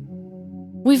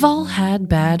 We've all had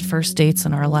bad first dates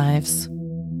in our lives.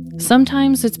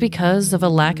 Sometimes it's because of a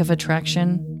lack of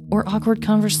attraction or awkward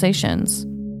conversations,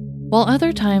 while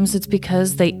other times it's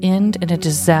because they end in a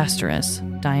disastrous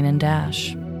dine and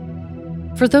dash.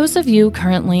 For those of you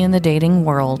currently in the dating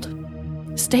world,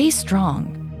 stay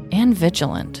strong and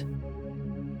vigilant.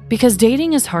 Because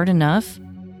dating is hard enough,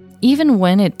 even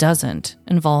when it doesn't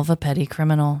involve a petty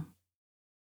criminal.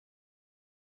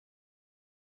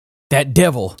 That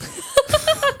devil.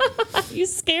 You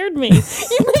scared me.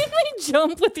 You made me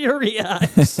jump with your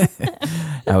reaction.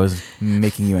 I was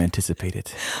making you anticipate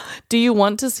it. Do you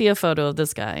want to see a photo of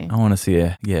this guy? I want to see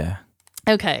it. Yeah.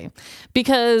 Okay,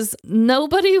 because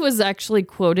nobody was actually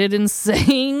quoted in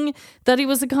saying that he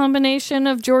was a combination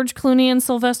of George Clooney and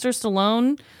Sylvester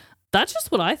Stallone. That's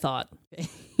just what I thought.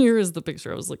 Here is the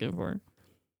picture I was looking for.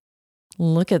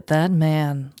 Look at that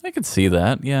man. I could see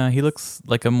that. Yeah, he looks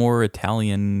like a more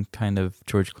Italian kind of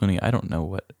George Clooney. I don't know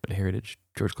what heritage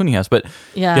George Clooney has, but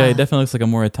yeah, he definitely looks like a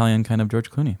more Italian kind of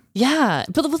George Clooney. Yeah,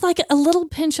 but with like a little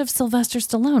pinch of Sylvester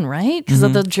Stallone, right? Because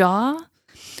of the jaw.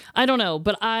 I don't know,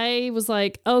 but I was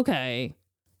like, okay,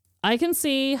 I can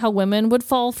see how women would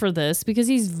fall for this because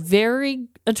he's very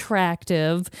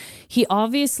attractive. He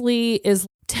obviously is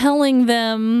telling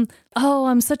them, oh,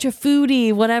 I'm such a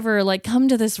foodie, whatever, like come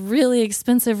to this really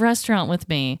expensive restaurant with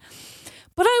me.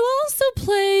 But I will also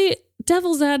play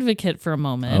devil's advocate for a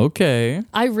moment. Okay.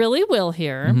 I really will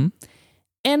here. Mm-hmm.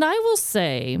 And I will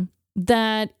say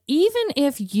that even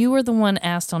if you were the one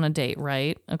asked on a date,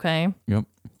 right? Okay. Yep.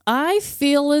 I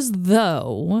feel as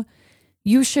though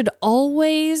you should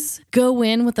always go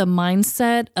in with a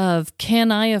mindset of,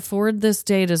 can I afford this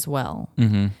date as well?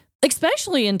 Mm-hmm.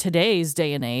 Especially in today's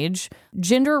day and age,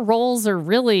 gender roles are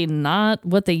really not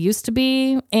what they used to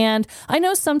be. And I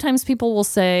know sometimes people will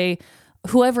say,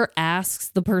 whoever asks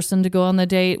the person to go on the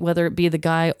date, whether it be the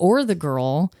guy or the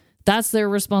girl, that's their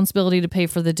responsibility to pay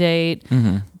for the date.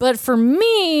 Mm-hmm. But for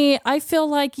me, I feel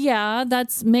like, yeah,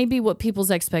 that's maybe what people's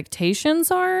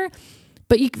expectations are.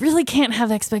 But you really can't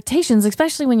have expectations,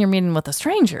 especially when you're meeting with a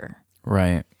stranger.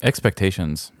 Right.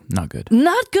 Expectations, not good.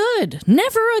 Not good.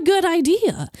 Never a good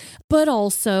idea. But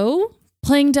also,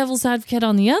 playing devil's advocate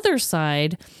on the other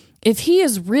side, if he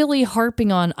is really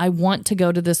harping on, I want to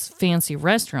go to this fancy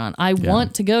restaurant,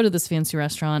 want to go to this fancy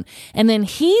restaurant, and then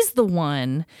he's the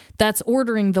one that's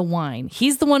ordering the wine.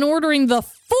 He's the one ordering the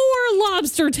 4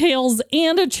 lobster tails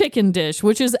and a chicken dish,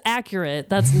 which is accurate.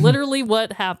 That's literally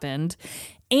what happened.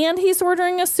 And he's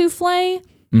ordering a souffle.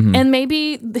 Mm-hmm. And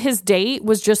maybe his date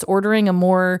was just ordering a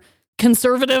more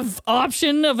conservative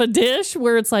option of a dish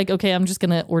where it's like, okay, I'm just going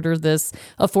to order this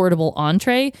affordable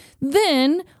entree.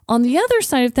 Then on the other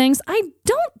side of things, I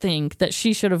don't think that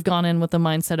she should have gone in with the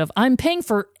mindset of I'm paying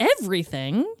for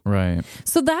everything. Right.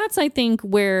 So that's, I think,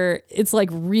 where it's like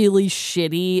really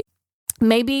shitty.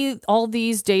 Maybe all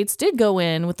these dates did go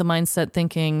in with the mindset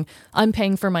thinking I'm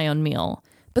paying for my own meal.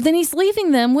 But then he's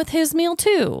leaving them with his meal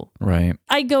too. Right.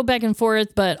 I go back and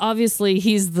forth, but obviously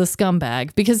he's the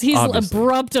scumbag because he's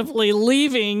abruptly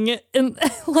leaving and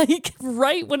like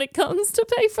right when it comes to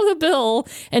pay for the bill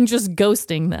and just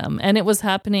ghosting them. And it was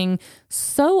happening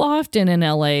so often in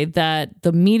LA that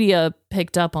the media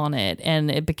picked up on it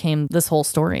and it became this whole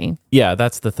story. Yeah,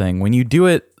 that's the thing. When you do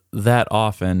it that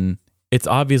often, it's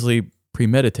obviously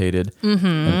premeditated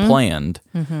and planned.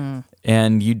 Mm-hmm.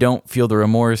 And you don't feel the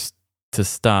remorse to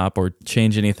stop or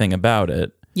change anything about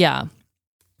it. Yeah.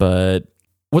 But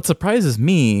what surprises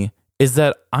me is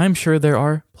that I'm sure there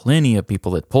are plenty of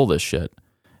people that pull this shit,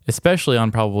 especially on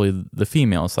probably the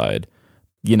female side.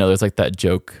 You know, there's like that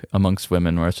joke amongst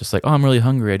women where it's just like, oh, I'm really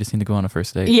hungry. I just need to go on a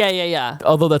first date. Yeah.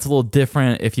 Although that's a little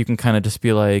different if you can kind of just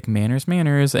be like, manners,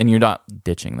 and you're not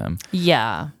ditching them.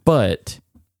 Yeah. But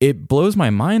it blows my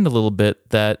mind a little bit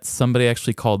that somebody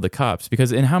actually called the cops,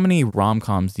 because in how many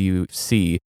rom-coms do you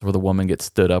see where the woman gets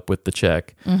stood up with the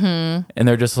check and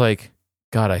they're just like,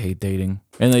 God, I hate dating.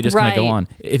 And they just kind of go on.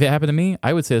 If it happened to me,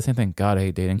 I would say the same thing. God, I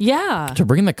hate dating. Yeah. To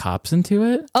bring the cops into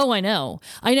it? Oh, I know.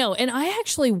 And I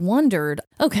actually wondered,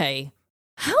 okay,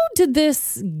 how did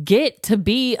this get to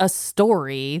be a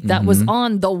story that was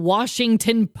on the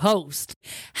Washington Post?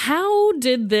 How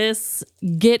did this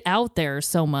get out there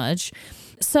so much?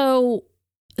 So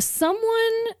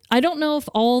someone, I don't know if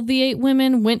all the 8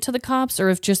 women went to the cops or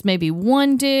if just maybe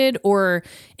one did, or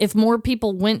if more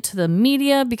people went to the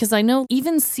media, because I know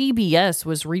even CBS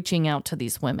was reaching out to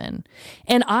these women.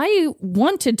 And I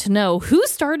wanted to know who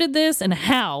started this and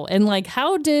how, and like,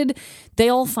 how did they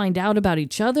all find out about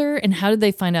each other, and how did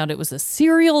they find out it was a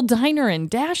serial diner and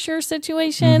dasher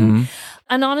situation?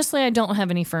 And honestly, I don't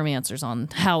have any firm answers on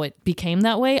how it became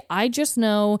that way. I just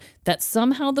know that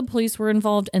somehow the police were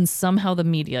involved and somehow the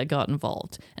media got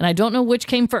involved. And I don't know which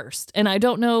came first. And I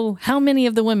don't know how many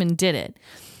of the women did it.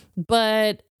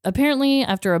 But apparently,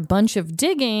 after a bunch of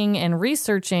digging and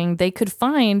researching, they could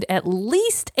find at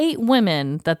least 8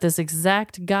 women that this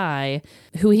exact guy,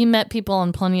 who he met people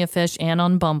on Plenty of Fish and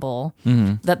on Bumble,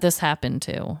 that this happened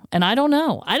to. And I don't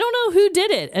know. I don't know who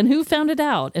did it and who found it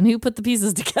out and who put the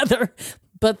pieces together.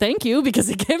 But thank you, because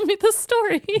he gave me the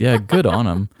story. Yeah, good on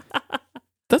him.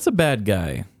 That's a bad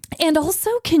guy. And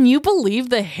also, can you believe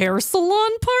the hair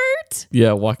salon part?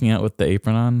 Yeah, walking out with the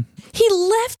apron on. He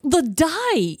left the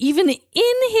dye even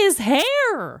in his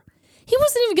hair. He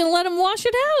wasn't even going to let him wash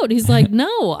it out. He's like,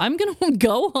 no, I'm going to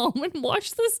go home and wash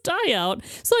this dye out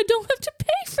so I don't have to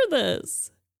pay for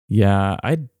this. Yeah,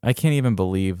 I can't even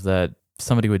believe that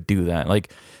somebody would do that.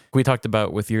 Like we talked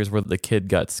about with years where the kid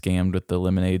got scammed with the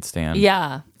lemonade stand.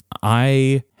 Yeah.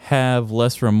 I have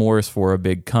less remorse for a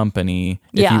big company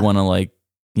if you want to, like,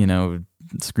 you know,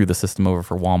 screw the system over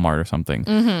for Walmart or something.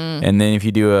 And then if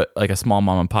you do a small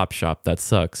mom and pop shop, that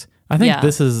sucks. I think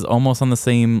this is almost on the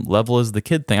same level as the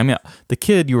kid thing. I mean, the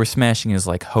kid, you were smashing his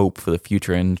like hope for the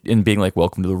future and being like,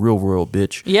 welcome to the real world,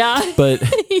 bitch. Yeah. But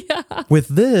with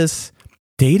this,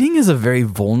 dating is a very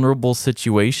vulnerable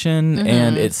situation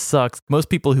and it sucks. Most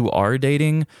people who are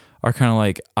dating are kind of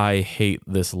like, I hate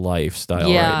this lifestyle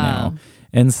right now.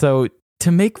 And so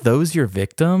to make those your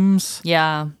victims,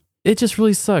 it just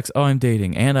really sucks. Oh, I'm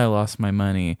dating and I lost my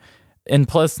money. And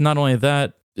plus, not only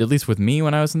that, at least with me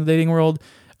when I was in the dating world,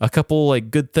 a couple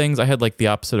like good things. I had like the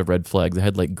opposite of red flags. I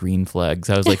had like green flags.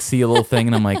 I was like, see a little thing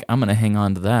and I'm like, I'm going to hang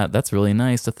on to that. That's really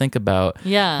nice to think about.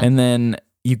 Yeah. And then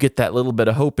you get that little bit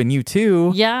of hope in you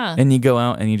too. Yeah. And you go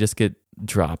out and you just get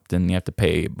dropped and you have to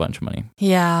pay a bunch of money.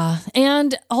 Yeah.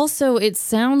 And also it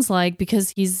sounds like,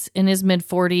 because he's in his mid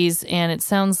 40s, and it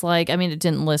sounds like, I mean, it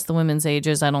didn't list the women's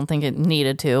ages. I don't think it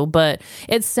needed to, but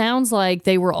it sounds like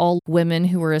they were all women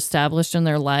who were established in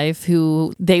their life,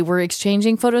 who they were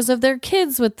exchanging photos of their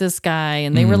kids with this guy.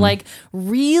 And they were like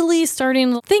really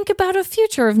starting to think about a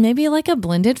future of maybe like a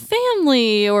blended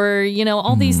family or, you know,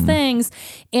 all these things.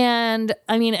 And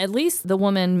I mean, at least the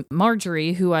woman,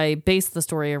 Marjorie, who I based the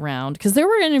story around, because there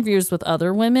were interviews with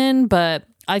other women, but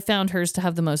I found hers to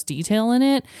have the most detail in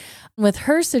it. With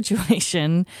her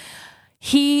situation,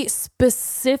 he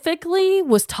specifically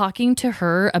was talking to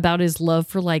her about his love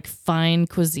for like fine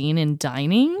cuisine and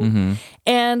dining.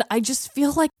 And I just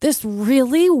feel like this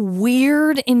really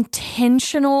weird,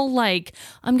 intentional, like,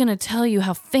 I'm going to tell you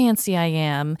how fancy I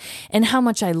am and how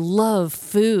much I love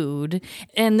food,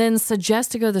 and then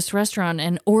suggest to go to this restaurant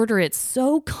and order it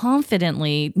so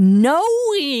confidently,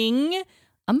 knowing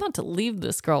I'm about to leave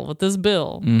this girl with this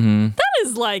bill. That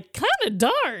is like kind of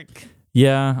dark.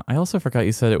 Yeah, I also forgot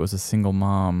you said it was a single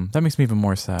mom. That makes me even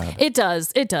more sad. It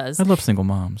does. It does. I love single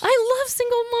moms. I love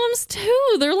single moms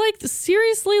too. They're like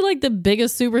seriously like the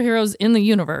biggest superheroes in the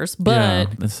universe. But yeah,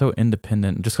 they're so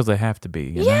independent just because they have to be.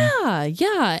 You know?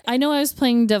 Yeah. I know I was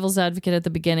playing devil's advocate at the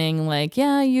beginning. Like,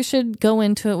 yeah, you should go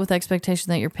into it with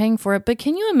expectation that you're paying for it. But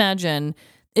can you imagine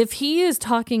if he is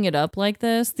talking it up like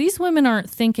this? These women aren't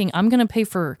thinking, I'm going to pay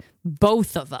for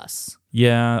both of us.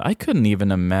 Yeah, I couldn't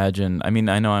even imagine. I mean,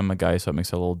 I know I'm a guy, so it makes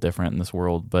it a little different in this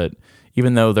world. But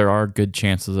even though there are good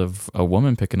chances of a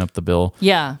woman picking up the bill,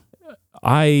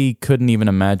 I couldn't even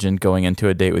imagine going into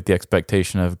a date with the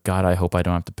expectation of, God, I hope I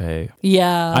don't have to pay.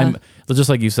 Yeah. I'm just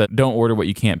like you said, don't order what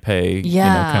you can't pay. Yeah.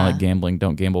 You know, kind of like gambling.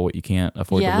 Don't gamble what you can't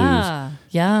afford to lose.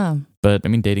 Yeah. But I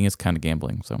mean, dating is kind of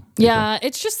gambling. So yeah,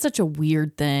 it's just such a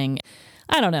weird thing.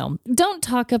 I don't know. Don't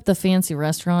talk up the fancy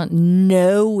restaurant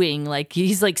knowing like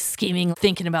he's like scheming,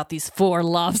 thinking about these 4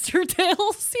 lobster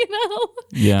tails, you know?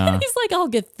 Yeah. And he's like, I'll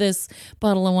get this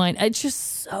bottle of wine. It's just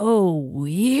so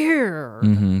weird.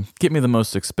 Get me the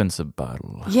most expensive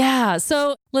bottle. Yeah.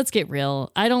 So let's get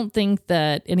real. I don't think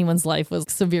that anyone's life was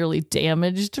severely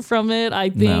damaged from it. I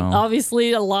think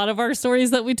obviously a lot of our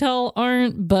stories that we tell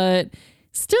aren't, but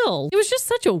still, it was just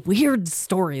such a weird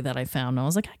story that I found. I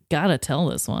was like, I gotta tell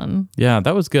this one. Yeah,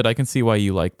 that was good. I can see why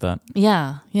you liked that.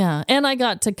 Yeah. And I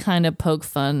got to kind of poke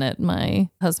fun at my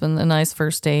husband and I's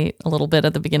first date a little bit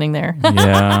at the beginning there.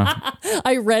 Yeah.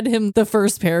 I read him the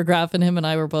first paragraph and him and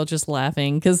I were both just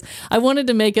laughing because I wanted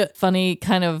to make a funny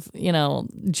kind of,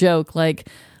 joke like,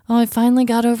 oh, I finally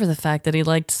got over the fact that he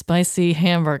liked spicy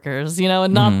hamburgers,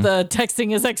 and not the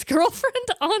texting his ex-girlfriend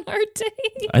on our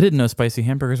date. I didn't know spicy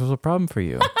hamburgers was a problem for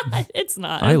you. It's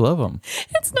not. I love them.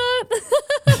 It's not.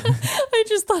 I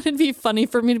just thought it'd be funny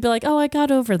for me to be like, oh, I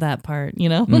got over that part,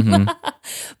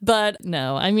 But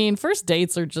no, I mean, first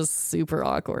dates are just super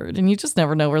awkward and you just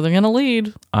never know where they're going to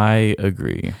lead. I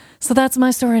agree. So that's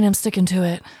my story and I'm sticking to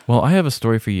it. Well, I have a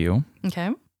story for you.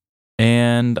 Okay.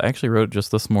 And I actually wrote it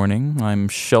just this morning. I'm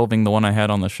shelving the one I had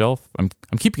on the shelf. I'm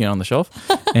keeping it on the shelf.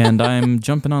 And I'm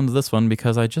jumping onto this one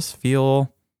because I just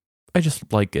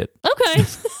like it. Okay.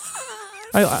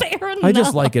 Fair enough. I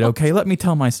just like it, okay? Let me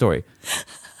tell my story.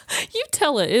 You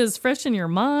tell it. It is fresh in your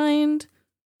mind.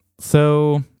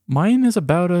 So mine is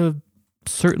about a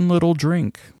certain little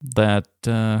drink that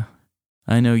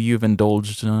I know you've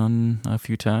indulged on a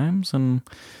few times, and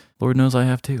Lord knows I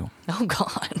have too. Oh,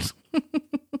 God.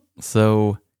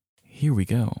 So, here we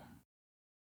go.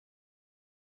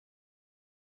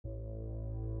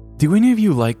 Do any of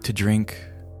you like to drink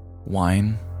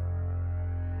wine?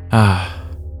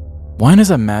 Wine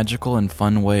is a magical and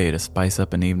fun way to spice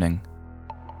up an evening.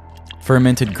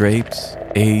 Fermented grapes,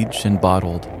 aged and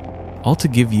bottled, all to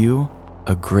give you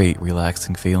a great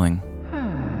relaxing feeling.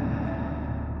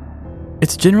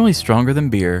 It's generally stronger than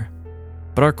beer,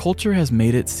 but our culture has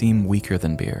made it seem weaker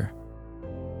than beer.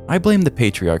 I blame the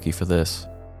patriarchy for this,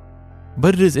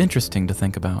 but it is interesting to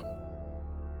think about.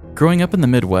 Growing up in the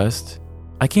Midwest,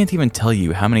 I can't even tell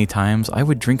you how many times I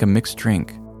would drink a mixed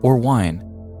drink or wine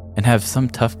and have some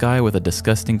tough guy with a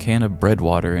disgusting can of bread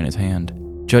water in his hand,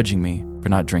 judging me for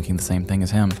not drinking the same thing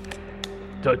as him.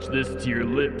 Touch this to your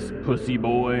lips, pussy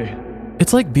boy.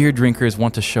 It's like beer drinkers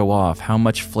want to show off how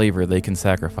much flavor they can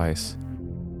sacrifice,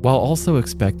 while also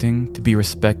expecting to be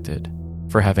respected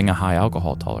for having a high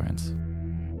alcohol tolerance.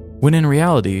 When in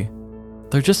reality,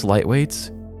 they're just lightweights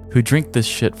who drink this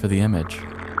shit for the image.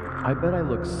 I bet I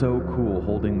look so cool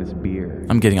holding this beer.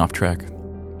 I'm getting off track.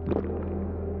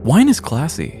 Wine is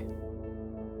classy.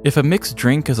 If a mixed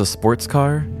drink is a sports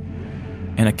car,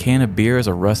 and a can of beer is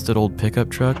a rusted old pickup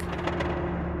truck,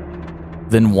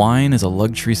 then wine is a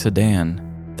luxury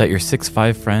sedan that your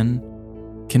 6'5" friend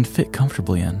can fit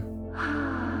comfortably in.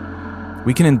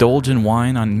 We can indulge in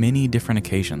wine on many different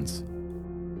occasions.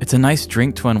 It's a nice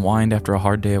drink to unwind after a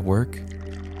hard day of work.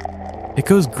 It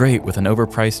goes great with an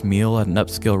overpriced meal at an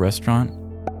upscale restaurant.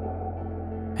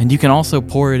 And you can also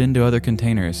pour it into other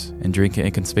containers and drink it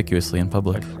inconspicuously in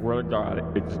public. I swear to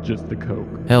God, it's just the Coke.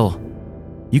 Hell,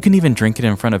 you can even drink it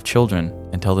in front of children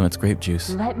and tell them it's grape juice.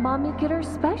 Let mommy get her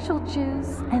special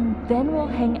juice, and then we'll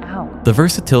hang out. The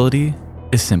versatility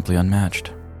is simply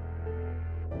unmatched.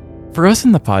 For us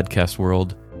in the podcast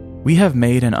world, we have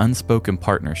made an unspoken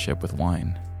partnership with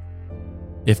wine.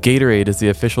 If Gatorade is the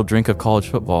official drink of college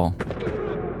football,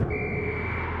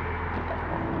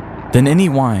 then any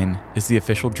wine is the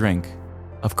official drink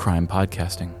of crime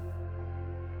podcasting.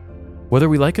 Whether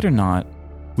we like it or not,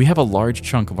 we have a large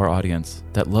chunk of our audience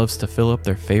that loves to fill up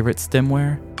their favorite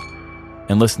stemware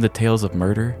and listen to tales of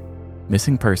murder,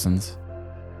 missing persons,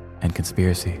 and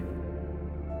conspiracy.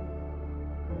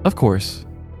 Of course,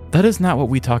 that is not what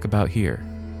we talk about here.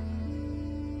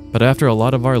 But after a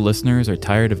lot of our listeners are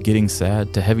tired of getting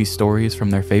sad to heavy stories from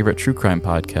their favorite true crime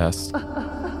podcasts,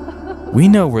 we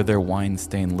know where their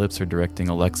wine-stained lips are directing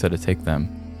Alexa to take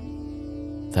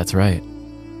them. That's right.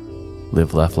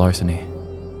 Live, laugh, Larceny.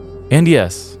 And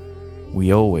yes,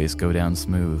 we always go down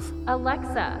smooth.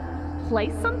 Alexa, play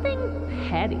something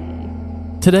petty.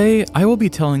 Today, I will be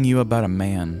telling you about a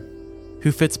man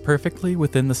who fits perfectly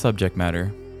within the subject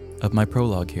matter of my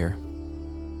prologue here.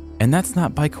 And that's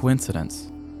not by coincidence.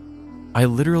 I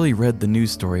literally read the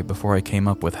news story before I came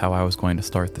up with how I was going to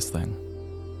start this thing.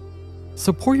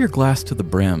 So pour your glass to the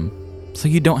brim so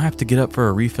you don't have to get up for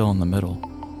a refill in the middle.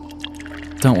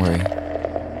 Don't worry,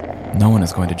 no one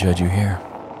is going to judge you here.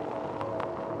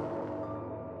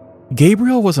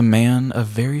 Gabriel was a man of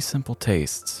very simple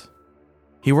tastes.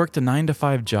 He worked a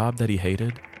 9-to-5 job that he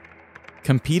hated,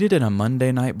 competed in a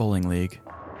Monday night bowling league,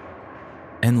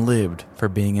 and lived for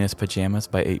being in his pajamas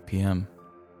by 8 p.m.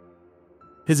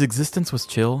 His existence was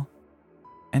chill,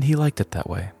 and he liked it that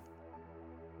way.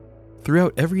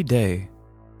 Throughout every day,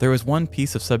 there was one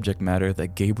piece of subject matter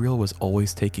that Gabriel was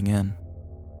always taking in: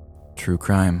 true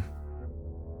crime.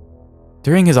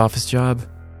 During his office job,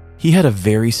 He had a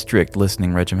very strict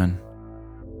listening regimen.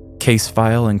 Case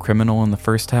file and criminal in the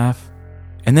first half,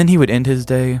 and then he would end his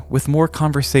day with more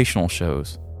conversational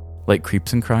shows like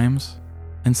Creeps and Crimes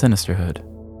and Sinisterhood.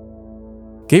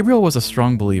 Gabriel was a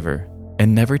strong believer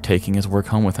in never taking his work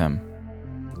home with him,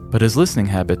 but his listening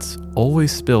habits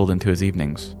always spilled into his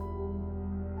evenings.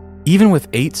 Even with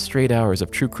 8 straight hours of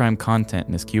true crime content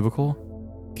in his cubicle,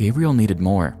 Gabriel needed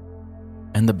more.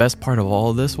 And the best part of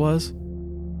all of this was,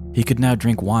 he could now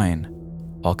drink wine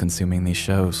while consuming these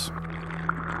shows.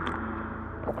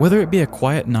 Whether it be a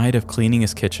quiet night of cleaning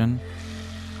his kitchen,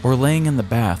 or laying in the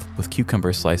bath with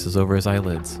cucumber slices over his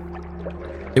eyelids,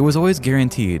 it was always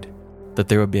guaranteed that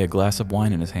there would be a glass of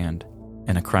wine in his hand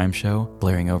and a crime show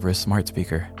blaring over his smart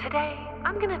speaker. Today,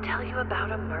 I'm gonna tell you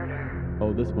about a murder.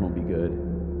 Oh, this one will be good.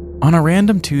 On a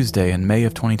random Tuesday in May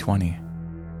of 2020,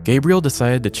 Gabriel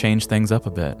decided to change things up a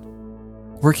bit.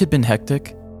 Work had been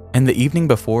hectic, and the evening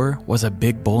before was a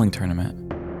big bowling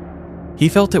tournament. He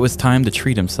felt it was time to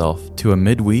treat himself to a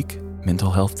midweek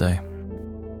mental health day.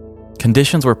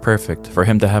 Conditions were perfect for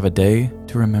him to have a day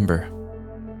to remember.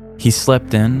 He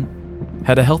slept in,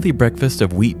 had a healthy breakfast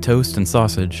of wheat toast and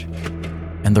sausage,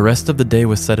 and the rest of the day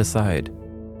was set aside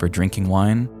for drinking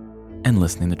wine and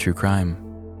listening to true crime.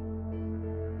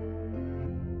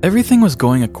 Everything was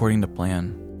going according to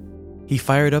plan. He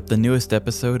fired up the newest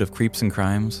episode of Creeps and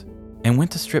Crimes and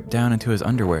went to strip down into his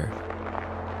underwear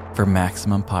for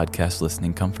maximum podcast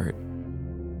listening comfort.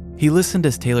 He listened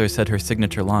as Taylor said her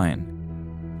signature line,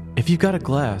 "If you've got a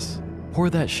glass, pour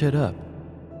that shit up,"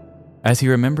 as he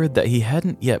remembered that he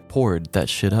hadn't yet poured that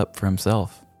shit up for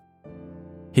himself.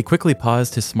 He quickly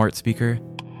paused his smart speaker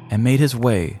and made his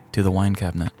way to the wine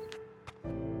cabinet.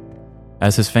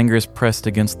 As his fingers pressed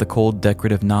against the cold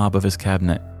decorative knob of his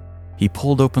cabinet, he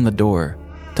pulled open the door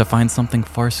to find something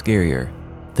far scarier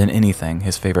than anything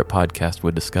his favorite podcast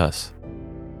would discuss.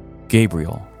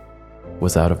 Gabriel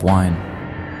was out of wine.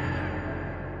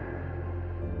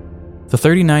 The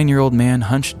 39-year-old man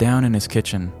hunched down in his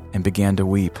kitchen and began to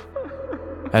weep,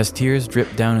 as tears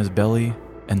dripped down his belly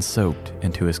and soaked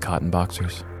into his cotton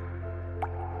boxers.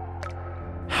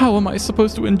 "How am I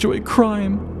supposed to enjoy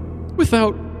crime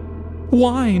without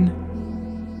wine?"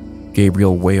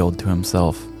 Gabriel wailed to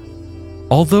himself.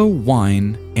 Although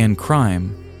wine and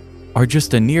crime are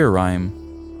just a near rhyme,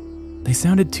 they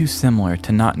sounded too similar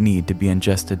to not need to be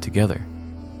ingested together.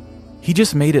 He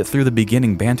just made it through the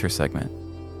beginning banter segment.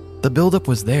 The buildup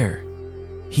was there.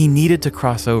 He needed to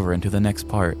cross over into the next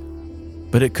part,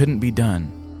 but it couldn't be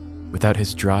done without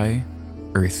his dry,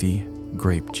 earthy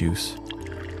grape juice.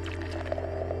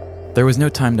 There was no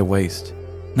time to waste,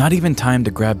 not even time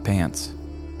to grab pants.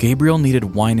 Gabriel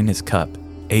needed wine in his cup,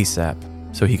 ASAP,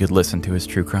 so he could listen to his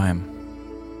true crime.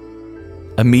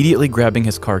 Immediately grabbing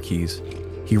his car keys,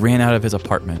 he ran out of his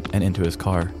apartment and into his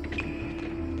car.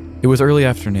 It was early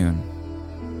afternoon.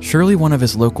 Surely one of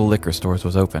his local liquor stores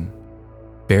was open.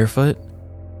 Barefoot?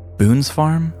 Boone's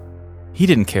Farm? He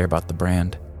didn't care about the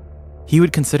brand. He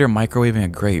would consider microwaving a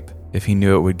grape if he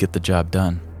knew it would get the job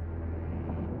done.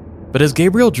 But as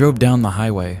Gabriel drove down the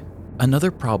highway,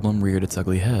 another problem reared its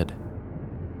ugly head.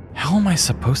 "How am I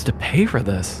supposed to pay for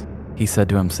this?" he said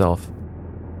to himself.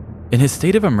 In his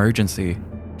state of emergency,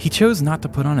 he chose not to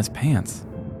put on his pants,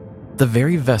 the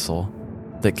very vessel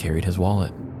that carried his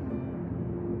wallet.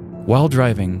 While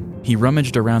driving, he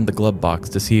rummaged around the glove box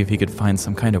to see if he could find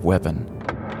some kind of weapon.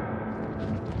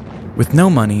 With no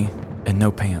money and no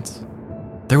pants,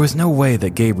 there was no way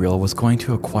that Gabriel was going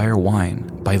to acquire wine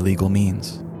by legal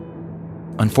means.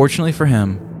 Unfortunately for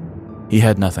him, he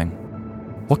had nothing.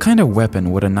 What kind of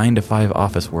weapon would a 9-to-5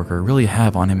 office worker really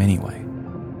have on him anyway?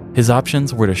 His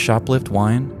options were to shoplift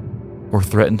wine or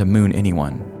threaten to moon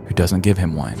anyone who doesn't give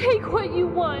him wine. Take what you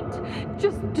want.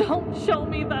 Just don't show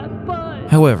me that bud.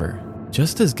 However,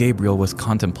 just as Gabriel was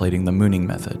contemplating the mooning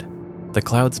method, the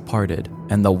clouds parted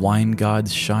and the wine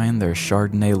gods shined their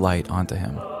Chardonnay light onto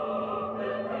him.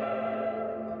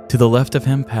 To the left of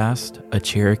him passed a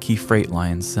Cherokee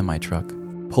Freightlines semi-truck,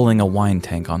 pulling a wine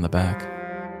tank on the back.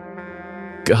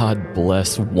 "God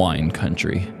bless wine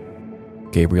country,"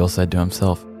 Gabriel said to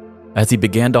himself, as he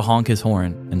began to honk his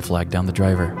horn and flag down the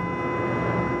driver.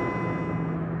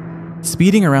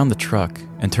 Speeding around the truck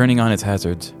and turning on its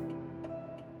hazards,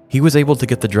 he was able to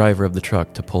get the driver of the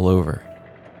truck to pull over.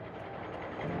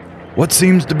 "What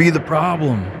seems to be the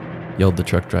problem?" yelled the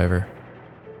truck driver.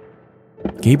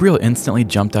 Gabriel instantly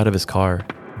jumped out of his car,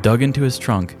 dug into his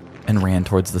trunk, and ran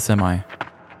towards the semi.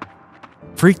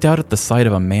 Freaked out at the sight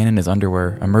of a man in his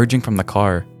underwear emerging from the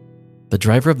car, the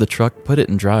driver of the truck put it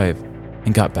in drive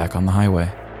and got back on the highway.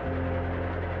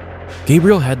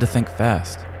 Gabriel had to think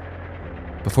fast.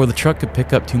 Before the truck could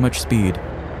pick up too much speed,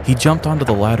 he jumped onto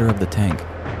the ladder of the tank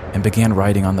and began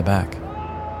riding on the back.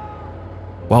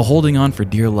 While holding on for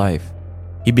dear life,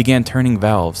 he began turning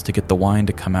valves to get the wine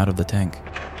to come out of the tank.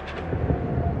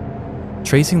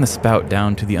 Tracing the spout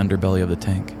down to the underbelly of the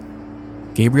tank,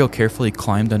 Gabriel carefully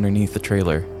climbed underneath the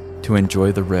trailer to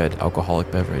enjoy the red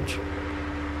alcoholic beverage.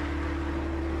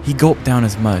 He gulped down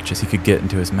as much as he could get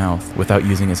into his mouth without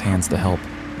using his hands to help,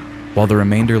 while the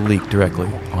remainder leaked directly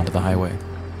onto the highway.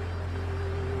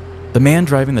 The man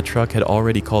driving the truck had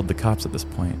already called the cops at this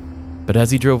point, but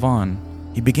as he drove on,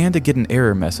 he began to get an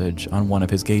error message on one of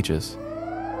his gauges.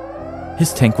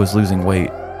 His tank was losing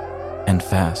weight, and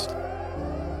fast.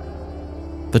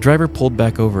 The driver pulled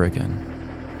back over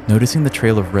again, noticing the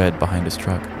trail of red behind his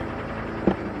truck.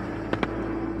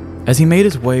 As he made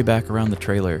his way back around the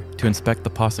trailer to inspect the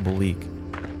possible leak,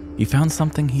 he found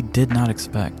something he did not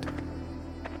expect.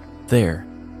 There,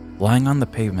 lying on the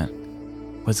pavement,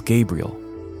 was Gabriel,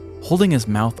 holding his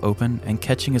mouth open and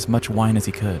catching as much wine as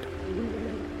he could.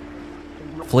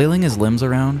 Flailing his limbs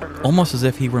around, almost as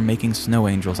if he were making snow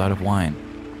angels out of wine,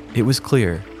 it was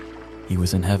clear he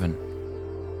was in heaven.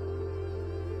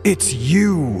 "It's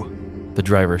you!" the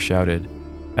driver shouted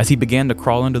as he began to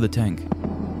crawl into the tank.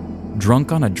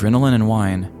 Drunk on adrenaline and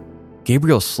wine,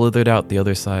 Gabriel slithered out the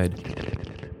other side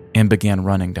and began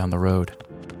running down the road.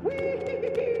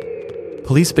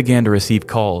 Police began to receive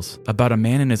calls about a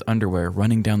man in his underwear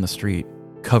running down the street,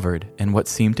 covered in what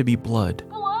seemed to be blood.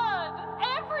 Blood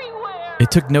everywhere!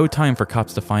 It took no time for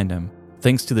cops to find him,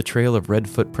 thanks to the trail of red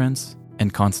footprints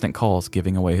and constant calls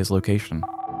giving away his location.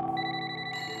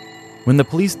 When the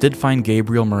police did find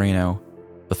Gabriel Moreno,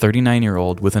 the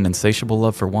 39-year-old with an insatiable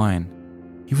love for wine,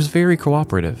 he was very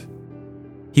cooperative.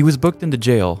 He was booked into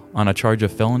jail on a charge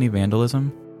of felony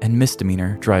vandalism and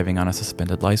misdemeanor driving on a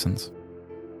suspended license.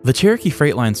 The Cherokee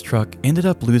Freight Line's truck ended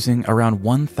up losing around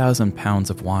 1,000 pounds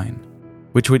of wine,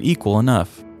 which would equal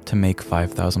enough to make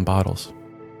 5,000 bottles.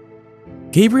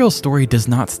 Gabriel's story does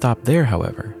not stop there,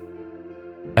 however.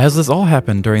 As this all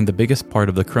happened during the biggest part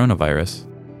of the coronavirus,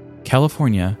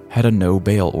 California had a no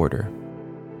bail order.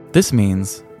 This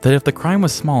means that if the crime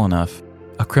was small enough,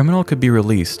 a criminal could be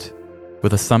released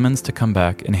with a summons to come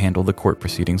back and handle the court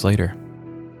proceedings later.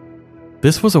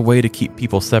 This was a way to keep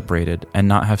people separated and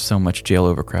not have so much jail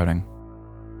overcrowding.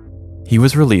 He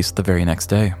was released the very next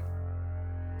day.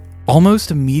 Almost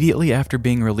immediately after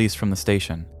being released from the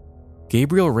station,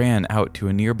 Gabriel ran out to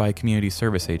a nearby community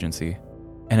service agency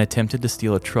and attempted to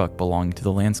steal a truck belonging to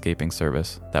the landscaping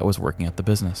service that was working at the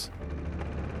business.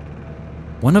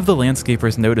 One of the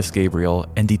landscapers noticed Gabriel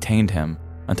and detained him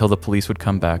until the police would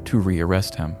come back to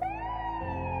re-arrest him.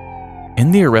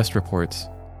 In the arrest reports,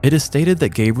 it is stated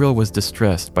that Gabriel was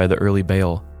distressed by the early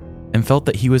bail and felt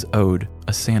that he was owed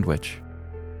a sandwich,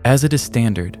 as it is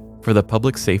standard for the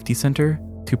Public Safety Center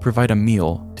to provide a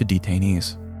meal to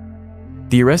detainees.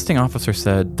 The arresting officer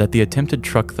said that the attempted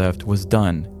truck theft was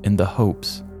done in the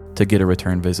hopes to get a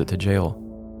return visit to jail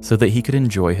so that he could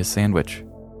enjoy his sandwich.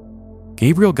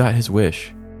 Gabriel got his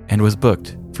wish and was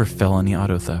booked for felony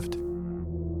auto theft.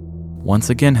 Once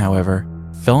again, however,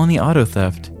 felony auto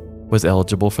theft was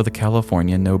eligible for the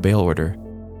California no bail order,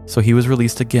 so he was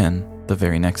released again the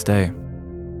very next day.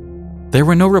 There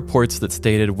were no reports that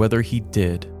stated whether he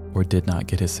did or did not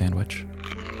get his sandwich.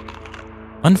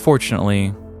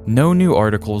 Unfortunately, no new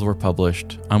articles were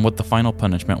published on what the final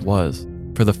punishment was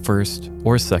for the first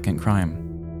or second crime.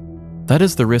 That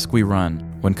is the risk we run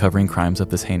when covering crimes of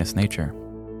this heinous nature.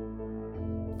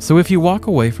 So if you walk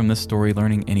away from this story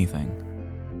learning anything,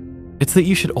 it's that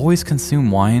you should always consume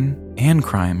wine and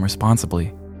crime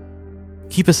responsibly.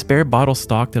 Keep a spare bottle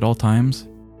stocked at all times,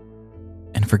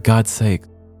 and for God's sake,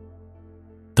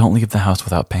 don't leave the house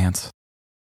without pants.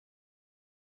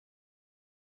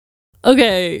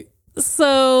 Okay,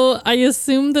 so I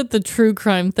assume that the true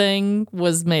crime thing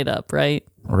was made up, right?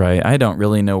 Right. I don't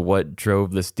really know what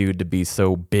drove this dude to be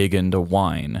so big into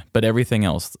wine, but everything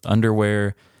else,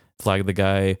 underwear, flagged the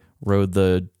guy, rode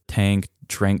the tank,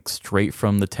 drank straight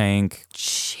from the tank,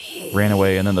 ran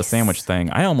away, and then the sandwich thing.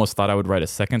 I almost thought I would write a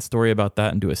second story about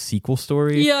that and do a sequel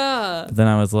story. Yeah. But then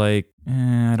I was like,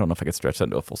 I don't know if I could stretch that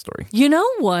into a full story. You know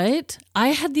what? I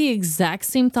had the exact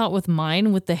same thought with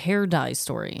mine with the hair dye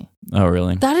story. Oh,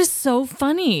 really? That is so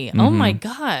funny. Oh my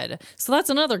God. So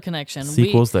that's another connection.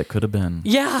 Sequels that could have been.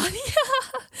 Yeah.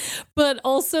 But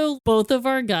also, both of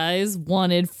our guys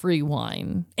wanted free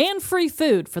wine and free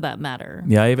food for that matter.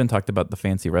 Yeah, I even talked about the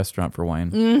fancy restaurant for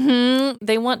wine.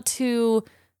 They want to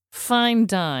fine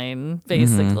dine,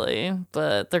 basically,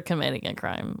 but they're committing a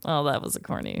crime. Oh, that was a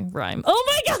corny rhyme. Oh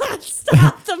my God,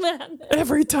 stop the man.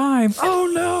 Every time.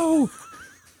 Oh no.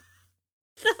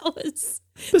 That was...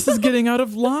 This is getting out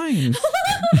of line.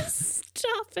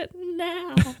 Stop it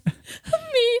now.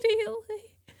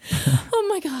 Immediately. Oh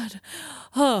my God.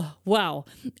 Oh, wow.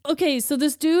 Okay, so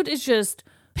this dude is just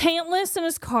pantless in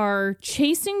his car,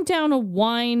 chasing down a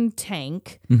wine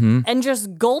tank and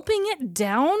just gulping it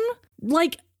down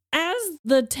like as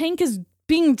the tank is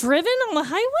being driven on the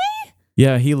highway?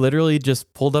 Yeah, he literally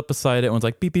just pulled up beside it and was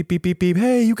like, beep, beep, beep, beep, beep.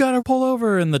 Hey, you got to pull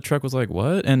over. And the truck was like,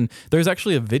 what? And there's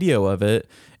actually a video of it.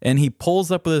 And he pulls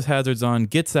up with his hazards on,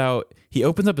 gets out. He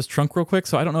opens up his trunk real quick.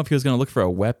 So I don't know if he was going to look for a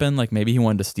weapon. Like maybe he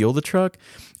wanted to steal the truck.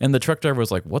 And the truck driver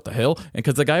was like, what the hell? And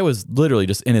because the guy was literally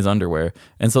just in his underwear.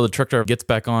 And so the truck driver gets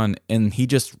back on and he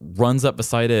just runs up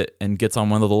beside it and gets on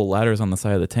one of the little ladders on the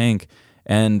side of the tank.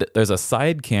 And there's a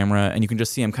side camera and you can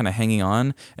just see him kind of hanging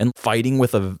on and fighting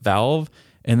with a valve.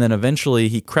 And then eventually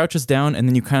he crouches down and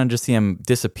then you kind of just see him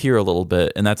disappear a little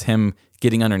bit. And that's him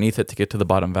getting underneath it to get to the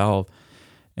bottom valve.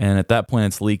 And at that point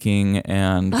it's leaking.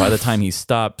 And by the time he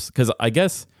stops, because I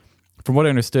guess from what I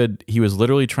understood, he was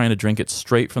literally trying to drink it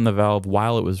straight from the valve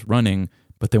while it was running.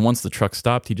 But then once the truck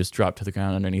stopped, he just dropped to the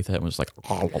ground underneath it and was like,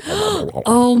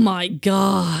 oh my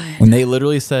God. And they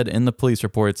literally said in the police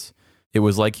reports, it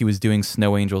was like he was doing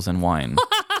snow angels and wine.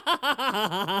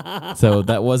 So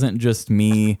that wasn't just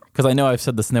me, because I know I've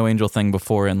said the snow angel thing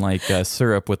before in like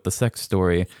syrup with the sex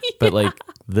story, but like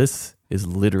this is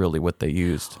literally what they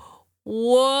used.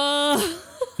 Whoa.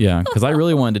 Yeah, because I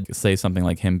really wanted to say something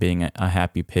like him being a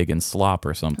happy pig in slop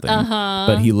or something,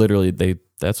 but he literally,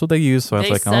 that's what they used, so I was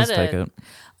like, I'll just take it.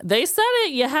 They said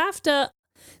it, you have to.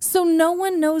 So no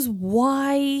one knows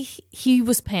why he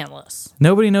was pantless.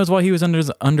 Nobody knows why he was under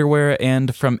his underwear,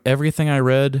 and from everything I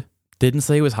read, didn't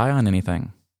say he was high on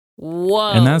anything.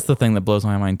 Whoa. And that's the thing that blows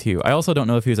my mind too. I also don't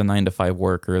know if he was a 9-to-5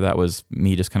 worker. That was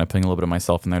me just kind of putting a little bit of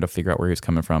myself in there to figure out where he was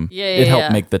coming from. It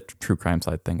helped make the true crime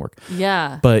side thing work.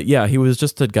 Yeah. But yeah, he was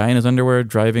just a guy in his underwear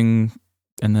driving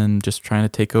and then just trying to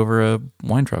take over a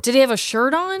wine truck. Did he have a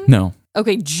shirt on? No.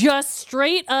 Okay, just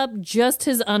straight up, just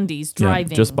his undies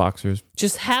driving. Yeah, just boxers.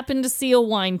 Just happened to see a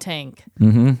wine tank.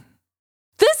 Mm-hmm.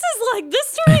 This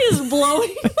story is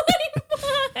blowing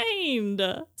my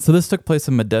mind. So this took place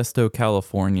in Modesto,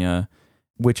 California,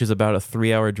 which is about a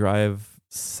 3-hour drive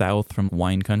south from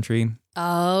wine country.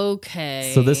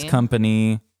 Okay. So this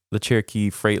company, the Cherokee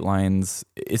Freight Lines,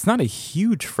 it's not a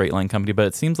huge freight line company, but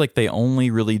it seems like they only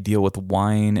really deal with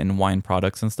wine and wine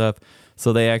products and stuff.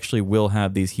 So they actually will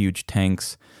have these huge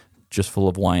tanks just full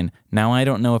of wine. Now, I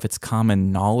don't know if it's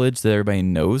common knowledge that everybody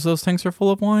knows those tanks are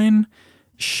full of wine.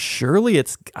 Surely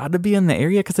it's got to be in the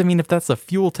area, because I mean, if that's a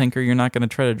fuel tanker, you're not going to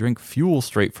try to drink fuel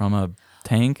straight from a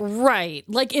tank. Right.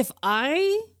 Like if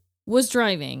I was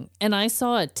driving and I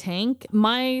saw a tank,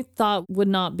 my thought would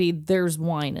not be there's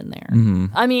wine in there. Mm-hmm.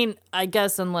 I mean, I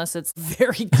guess unless it's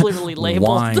very clearly labeled.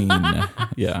 Wine.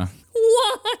 Yeah.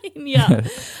 Wine. Yeah.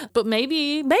 But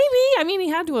maybe. I mean, he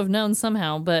had to have known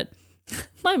somehow, but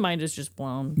my mind is just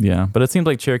blown. Yeah. But it seems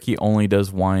like Cherokee only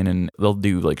does wine, and they'll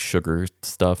do like sugar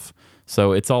stuff.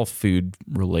 So it's all food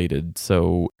related.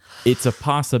 So it's a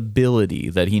possibility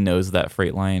that he knows that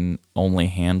freight line only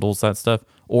handles that stuff.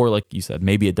 Or like you said,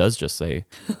 maybe it does just say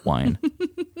wine.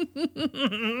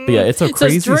 But yeah, it's a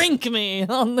crazy... It says drink me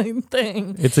on the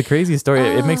thing. It's a crazy story.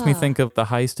 It makes me think of the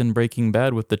heist in Breaking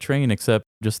Bad with the train, except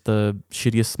just the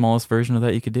shittiest, smallest version of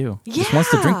that you could do. Yeah. Just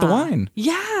wants to drink the wine.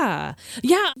 Yeah.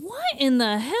 Yeah. What in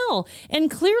the hell?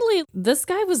 And clearly this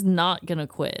guy was not going to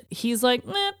quit. He's like,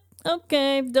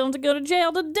 okay, don't have to go to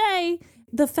jail today.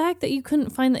 The fact that you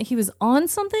couldn't find that he was on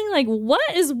something, like, what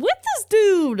is with this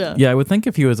dude? Yeah, I would think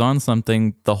if he was on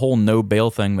something, the whole no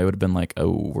bail thing, they would have been like,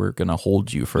 oh, we're going to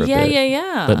hold you for a bit.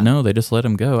 Yeah. But no, they just let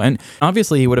him go. And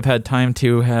obviously he would have had time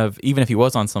to have, even if he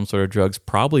was on some sort of drugs,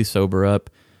 probably sober up.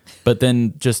 But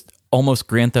then just almost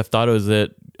Grand Theft Autos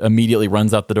it, immediately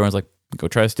runs out the door and is like, go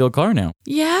try to steal a car now.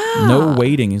 Yeah. No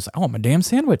waiting. He's like, oh, my damn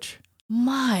sandwich.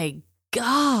 My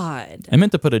God. I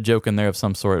meant to put a joke in there of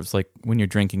some sort. It's like, when you're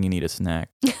drinking, you need a snack.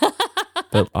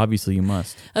 But obviously you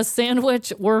must. A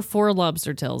sandwich or 4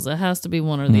 lobster tails. It has to be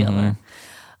one or the other.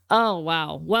 Oh,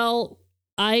 wow. Well,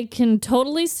 I can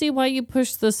totally see why you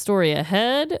pushed this story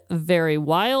ahead. Very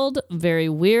wild, very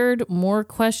weird. More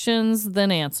questions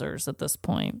than answers at this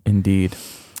point. Indeed.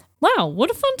 Wow, what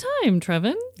a fun time,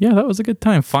 Trevin. Yeah, that was a good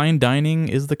time. Fine dining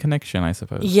is the connection, I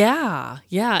suppose. Yeah.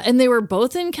 And they were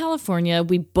both in California.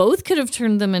 We both could have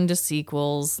turned them into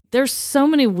sequels. There's so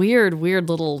many weird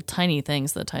little tiny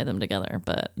things that tie them together,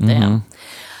 but damn.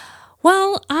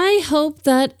 Well, I hope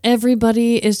that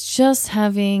everybody is just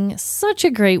having such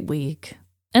a great week.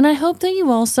 And I hope that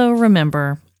you also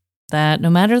remember that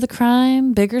no matter the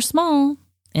crime, big or small,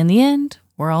 in the end,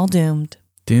 we're all doomed.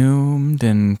 Doomed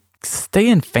and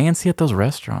staying fancy at those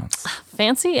restaurants.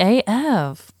 Fancy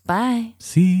AF. Bye.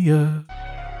 See ya.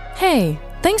 Hey,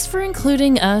 thanks for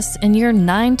including us in your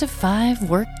 9 to 5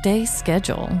 workday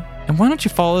schedule. And why don't you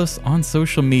follow us on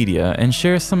social media and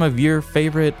share some of your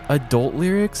favorite adult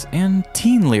lyrics and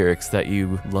teen lyrics that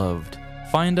you loved?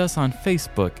 Find us on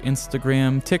Facebook,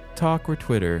 Instagram, TikTok, or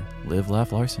Twitter. Live,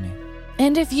 Laugh, Larceny.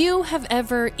 And if you have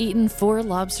ever eaten 4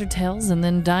 lobster tails and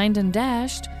then dined and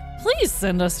dashed, please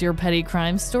send us your petty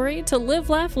crime story to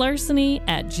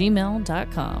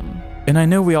livelaughlarceny@gmail.com. And I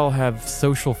know we all have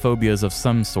social phobias of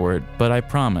some sort, but I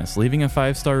promise, leaving a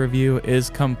 5-star review is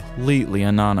completely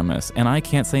anonymous, and I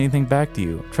can't say anything back to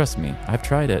you. Trust me, I've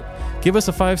tried it. Give us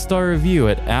a 5-star review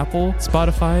at Apple,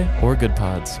 Spotify, or Good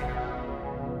Pods.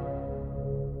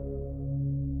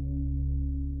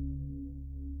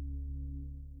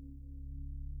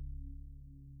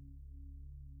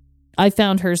 I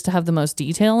found hers to have the most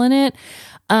detail in it.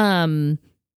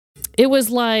 It was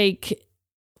like,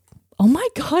 oh my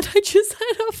God, I just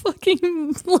had a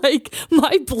fucking, like,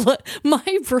 my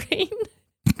brain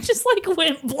just like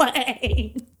went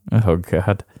blank. Oh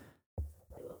God.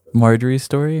 Marjorie's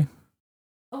story?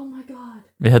 Oh my God.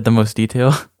 It had the most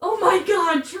detail? Oh my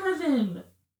God, Trevin.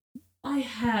 I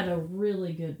had a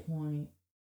really good point.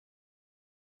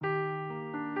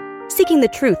 Seeking the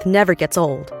truth never gets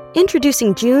old.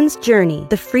 Introducing June's Journey,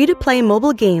 the free-to-play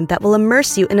mobile game that will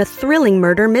immerse you in a thrilling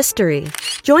murder mystery.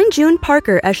 Join June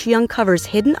Parker as she uncovers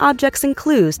hidden objects and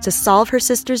clues to solve her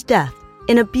sister's death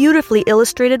in a beautifully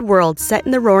illustrated world set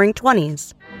in the Roaring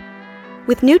 20s.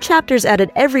 With new chapters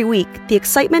added every week, the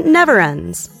excitement never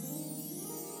ends.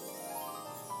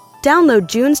 Download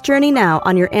June's Journey now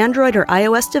on your Android or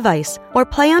iOS device, or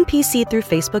play on PC through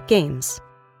Facebook Games.